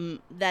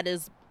that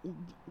is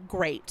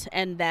great,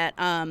 and that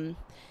I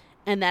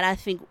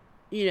think,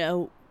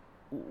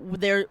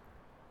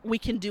 we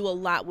can do a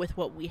lot with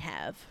what we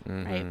have,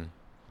 right?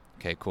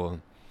 Okay,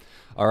 cool.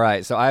 All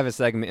right, so I have a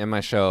segment in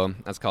my show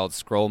that's called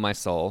Scroll My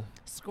Soul.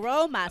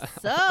 Scroll my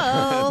soul.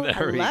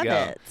 I love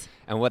it.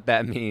 And what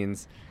that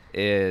means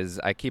is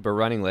I keep a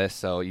running list,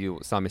 so you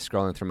saw me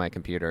scrolling through my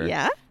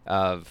computer,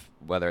 of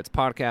whether it's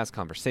podcasts,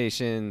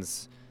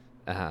 conversations,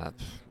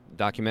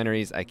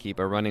 documentaries. I keep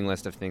a running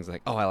list of things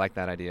like, oh, I like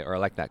that idea, or I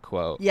like that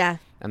quote. Yeah.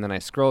 And then I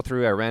scroll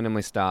through, I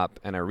randomly stop,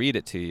 and I read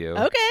it to you.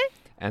 Okay.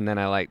 And then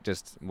I like,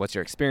 just, what's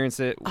your experience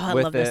with it? I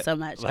love this so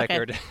much. Like,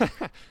 okay.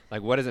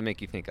 Like, what does it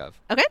make you think of?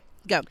 Okay,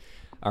 go.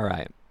 All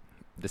right.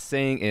 The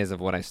saying is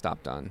of what I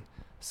stopped on.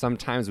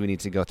 Sometimes we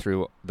need to go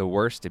through the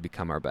worst to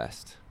become our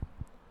best.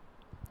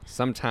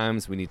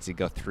 Sometimes we need to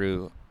go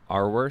through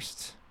our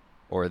worst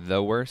or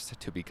the worst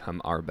to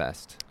become our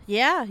best.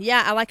 Yeah,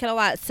 I like it a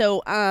lot.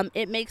 So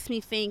it makes me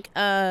think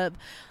of,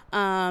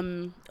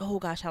 oh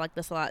gosh, I like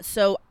this a lot.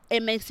 So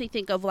it makes me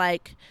think of,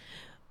 like,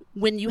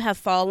 when you have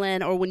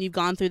fallen or when you've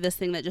gone through this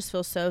thing that just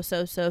feels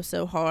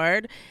so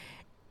hard,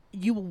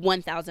 you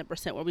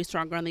 1000% will be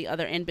stronger on the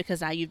other end,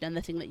 because now you've done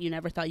the thing that you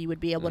never thought you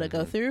would be able to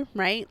go through,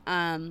 right?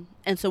 And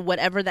so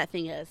whatever that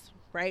thing is,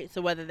 right?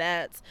 So whether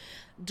that's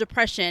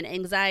depression,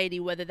 anxiety,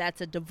 whether that's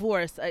a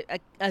divorce,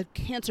 a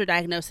cancer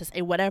diagnosis,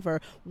 a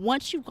whatever,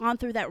 once you've gone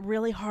through that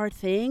really hard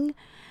thing,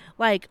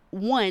 like,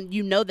 one,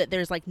 you know that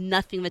there's, like,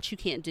 nothing that you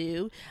can't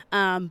do.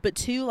 But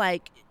two,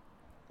 like,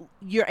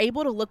 you're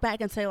able to look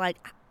back and say,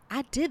 like,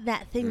 I did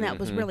that thing that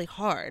was really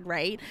hard,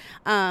 right?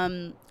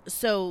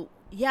 So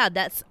yeah,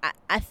 that's,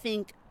 I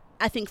think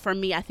for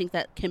me, I think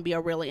that can be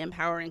a really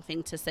empowering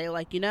thing to say,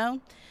 like,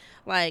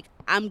 like,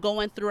 I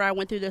went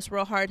through this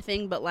real hard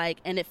thing, but, like,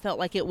 and it felt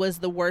like it was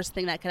the worst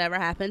thing that could ever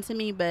happen to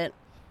me, but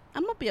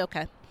I'm gonna be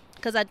okay,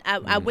 because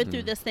I went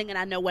through this thing, and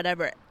I know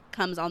whatever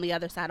comes on the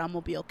other side, I'm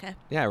gonna be okay.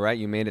 Yeah, right.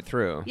 You made it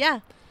through.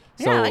 Yeah.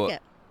 So, I like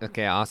it.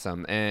 Okay,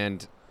 awesome.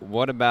 And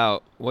what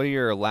are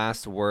your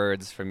last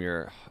words from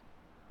your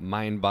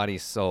mind, body,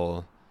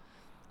 soul?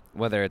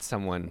 Whether it's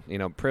someone,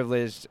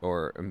 privileged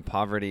or in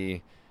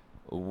poverty,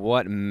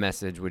 what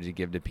message would you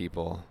give to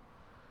people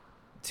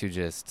to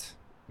just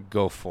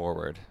go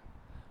forward.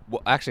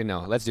 Well, actually,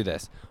 no. Let's do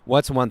this.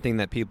 What's one thing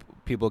that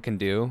people can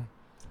do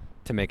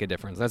to make a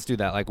difference? Let's do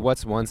that. Like,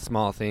 what's one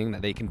small thing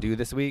that they can do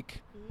this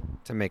week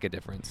to make a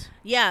difference?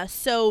 Yeah.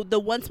 So the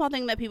one small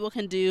thing that people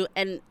can do,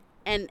 and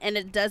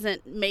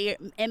it may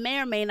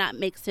or may not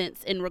make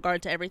sense in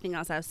regard to everything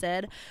else I've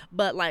said,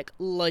 but like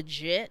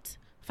legit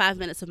 5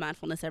 minutes of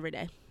mindfulness every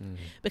day,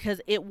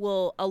 because it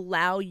will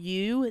allow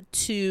you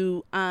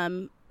to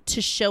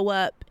show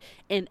up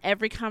in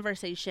every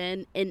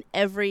conversation, in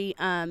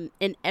everything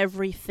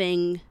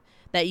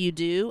that you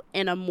do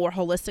in a more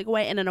holistic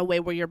way, and in a way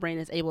where your brain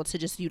is able to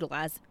just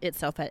utilize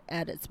itself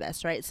at its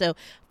best, right? So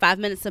 5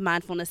 minutes of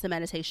mindfulness and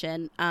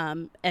meditation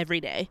every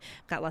day.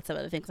 Got lots of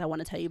other things I want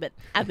to tell you, but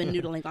I've been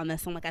noodling on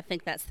this, and like I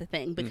think that's the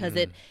thing, because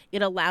it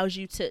allows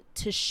you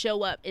to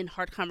show up in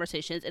hard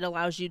conversations. It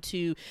allows you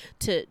to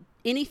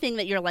anything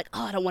that you're like,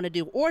 oh, I don't want to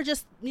do, or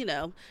just,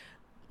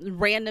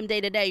 random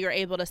day to day, you're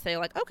able to say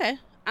like, okay,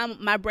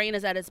 my brain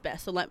is at its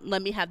best, so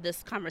let me have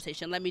this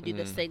conversation, let me do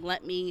this thing,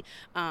 let me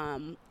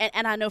and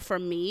I know for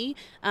me,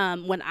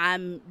 when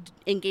I'm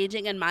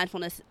engaging in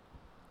mindfulness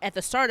at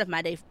the start of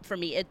my day, for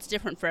me, it's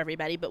different for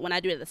everybody, but when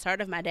I do it at the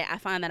start of my day, I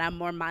find that I'm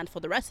more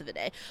mindful the rest of the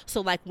day. So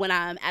like when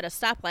I'm at a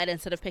stoplight,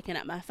 instead of picking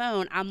up my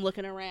phone, I'm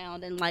looking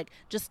around and like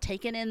just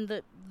taking in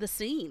the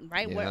scene,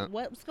 right? Yeah.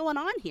 What's going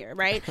on here,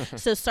 right?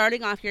 So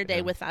starting off your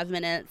day with 5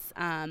 minutes,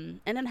 and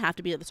it doesn't have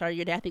to be at the start of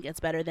your day, I think it's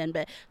better then,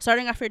 but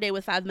starting off your day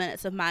with 5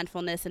 minutes of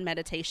mindfulness and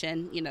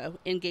meditation,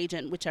 engage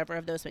in whichever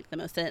of those make the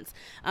most sense,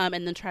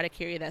 and then try to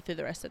carry that through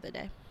the rest of the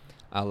day.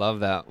 I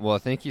love that. Well,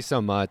 thank you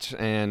so much,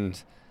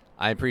 and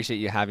I appreciate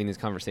you having these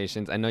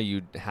conversations. I know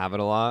you have it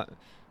a lot,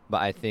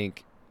 but I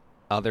think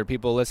other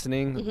people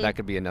listening, that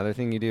could be another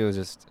thing you do, is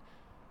just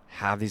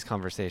have these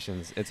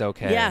conversations. It's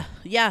okay.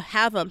 Yeah,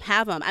 have them.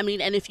 I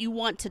mean, and if you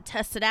want to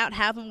test it out,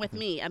 have them with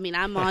me. I mean,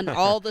 I'm on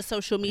all the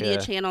social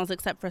media channels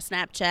except for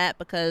Snapchat,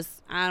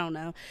 because I don't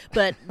know.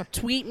 But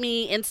tweet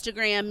me,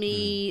 Instagram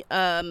me,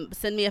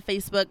 send me a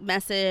Facebook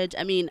message.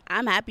 I mean,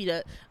 I'm happy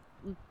to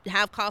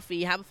have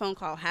coffee, have a phone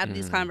call, have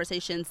these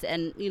conversations,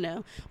 and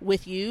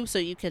with you, so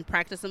you can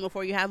practice them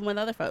before you have them with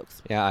other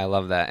folks. Yeah, I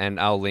love that, and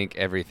I'll link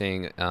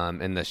everything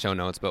in the show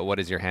notes. But what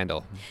is your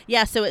handle?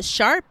 Yeah, so it's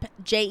Sharp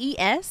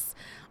JES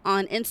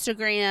on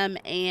Instagram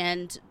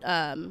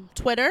and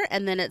Twitter,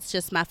 and then it's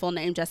just my full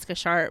name, Jessica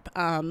Sharp.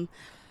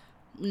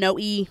 No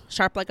E,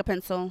 sharp like a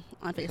pencil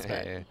on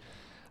Facebook. Hey,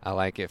 I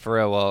like it, for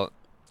real. Well,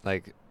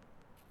 like,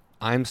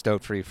 I'm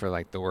stoked for you for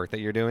like the work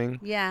that you're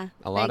doing. Yeah,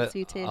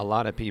 you too. A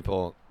lot of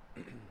people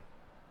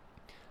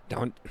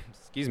don't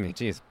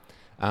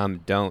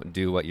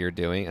do what you're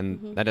doing,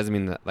 and that doesn't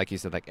mean that, like you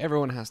said, like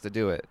everyone has to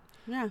do it.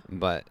 Yeah.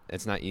 But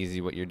it's not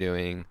easy what you're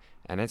doing,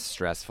 and it's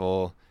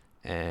stressful,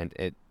 and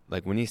it,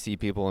 like, when you see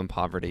people in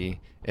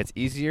poverty, it's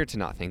easier to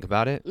not think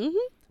about it.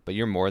 But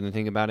you're more than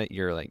thinking about it.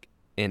 You're like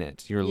in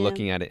it. You're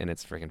looking at it in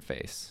its freaking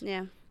face.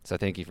 Yeah. So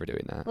thank you for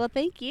doing that. Well,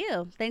 thank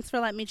you. Thanks for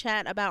letting me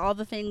chat about all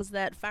the things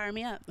that fire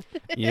me up.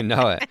 You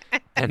know it.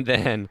 And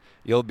then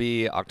you'll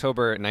be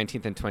October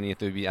 19th and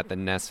 20th. You'll be at the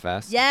Nest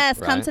Fest. Yes,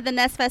 right? Come to the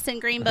Nest Fest in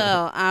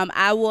Greenville.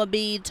 I will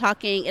be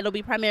talking. It'll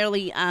be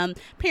primarily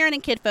parent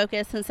and kid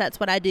focused, since that's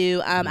what I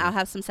do. I'll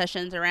have some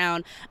sessions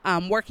around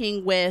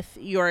working with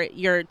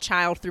your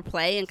child through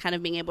play, and kind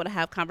of being able to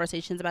have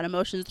conversations about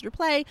emotions through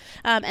play,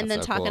 and that's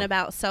then talking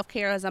about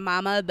self-care as a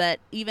mama.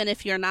 But even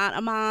if you're not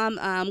a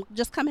mom,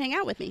 just come hang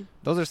out with me.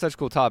 Those are such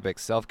cool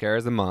topics. Self-care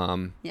as a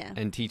mom,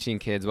 and teaching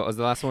kids. What was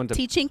the last one?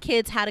 Teaching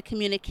kids how to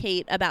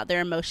communicate about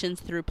their emotions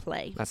through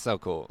play. That's so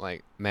cool.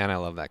 Like, man, I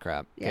love that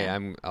crap. Okay, Yeah.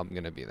 I'm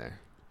gonna be there.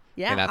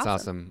 Yeah, okay, that's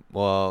awesome.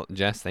 Well,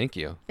 Jess, thank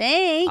you.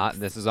 Thanks.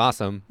 This is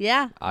awesome.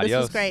 Yeah, Adios. This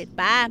was great.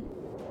 Bye.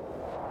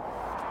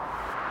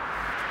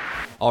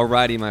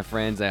 Alrighty, my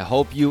friends. I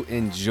hope you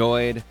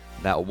enjoyed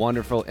that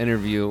wonderful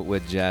interview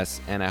with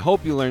Jess, and I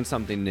hope you learned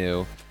something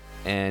new,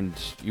 and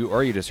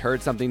you just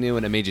heard something new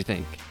and it made you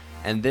think.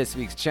 And this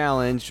week's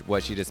challenge,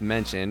 what she just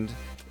mentioned,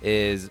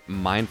 is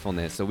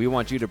mindfulness. So we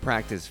want you to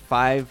practice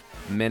 5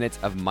 minutes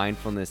of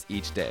mindfulness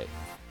each day.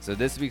 So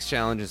this week's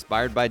challenge is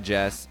inspired by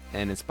Jess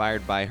and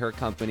inspired by her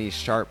company,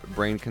 Sharp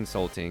Brain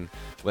Consulting.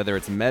 Whether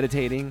it's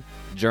meditating,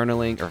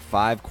 journaling, or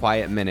 5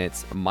 quiet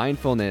minutes,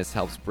 mindfulness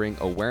helps bring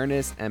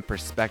awareness and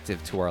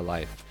perspective to our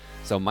life.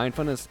 So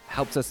mindfulness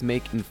helps us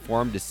make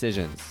informed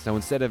decisions. So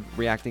instead of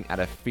reacting out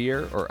of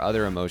fear or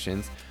other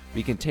emotions,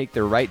 we can take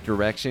the right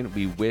direction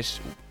we wish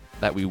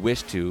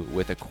to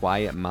with a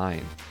quiet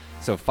mind.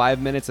 So 5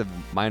 minutes of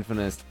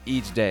mindfulness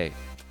each day.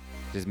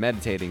 Just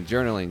meditating,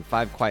 journaling,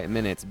 5 quiet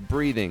minutes,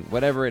 breathing,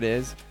 whatever it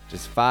is,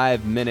 just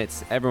 5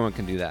 minutes. Everyone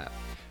can do that.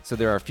 So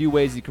there are a few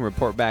ways you can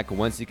report back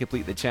once you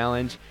complete the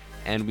challenge,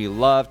 and we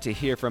love to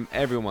hear from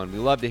everyone. We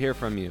love to hear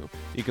from you.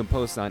 You can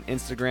post on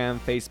Instagram,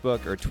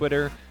 Facebook, or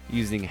Twitter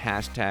using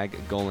hashtag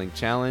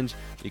 #GoalingChallenge.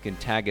 You can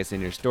tag us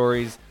in your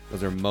stories.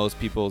 Those are most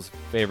people's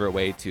favorite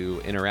way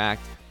to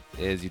interact,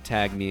 is you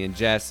tag me and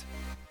Jess.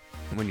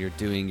 when you're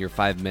doing your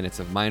 5 minutes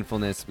of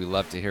mindfulness. We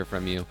love to hear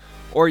from you.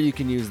 Or you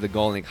can use the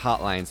GoalLink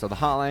hotline. So the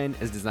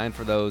hotline is designed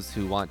for those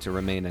who want to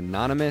remain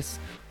anonymous,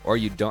 or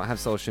you don't have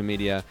social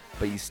media,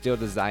 but you still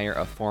desire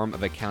a form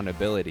of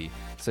accountability.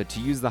 So to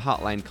use the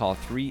hotline, call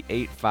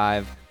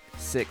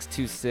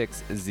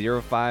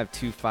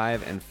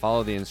 385-626-0525 and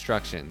follow the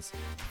instructions.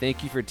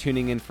 Thank you for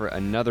tuning in for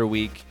another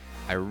week.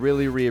 I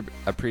really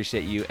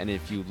appreciate you. And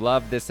if you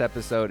loved this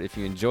episode, if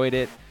you enjoyed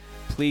it,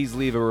 please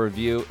leave a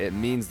review. It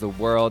means the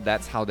world.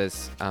 That's how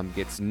this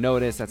gets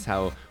noticed. That's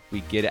how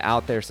we get it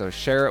out there. So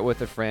share it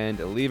with a friend.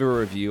 Leave a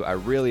review. I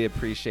really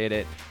appreciate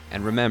it.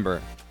 And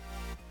remember,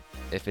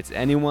 if it's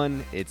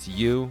anyone, it's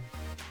you.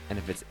 And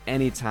if it's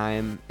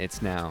anytime,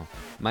 it's now.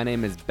 My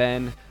name is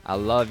Ben. I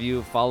love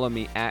you. Follow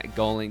me at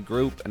GoalLink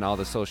Group and all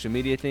the social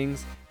media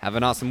things. Have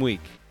an awesome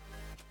week.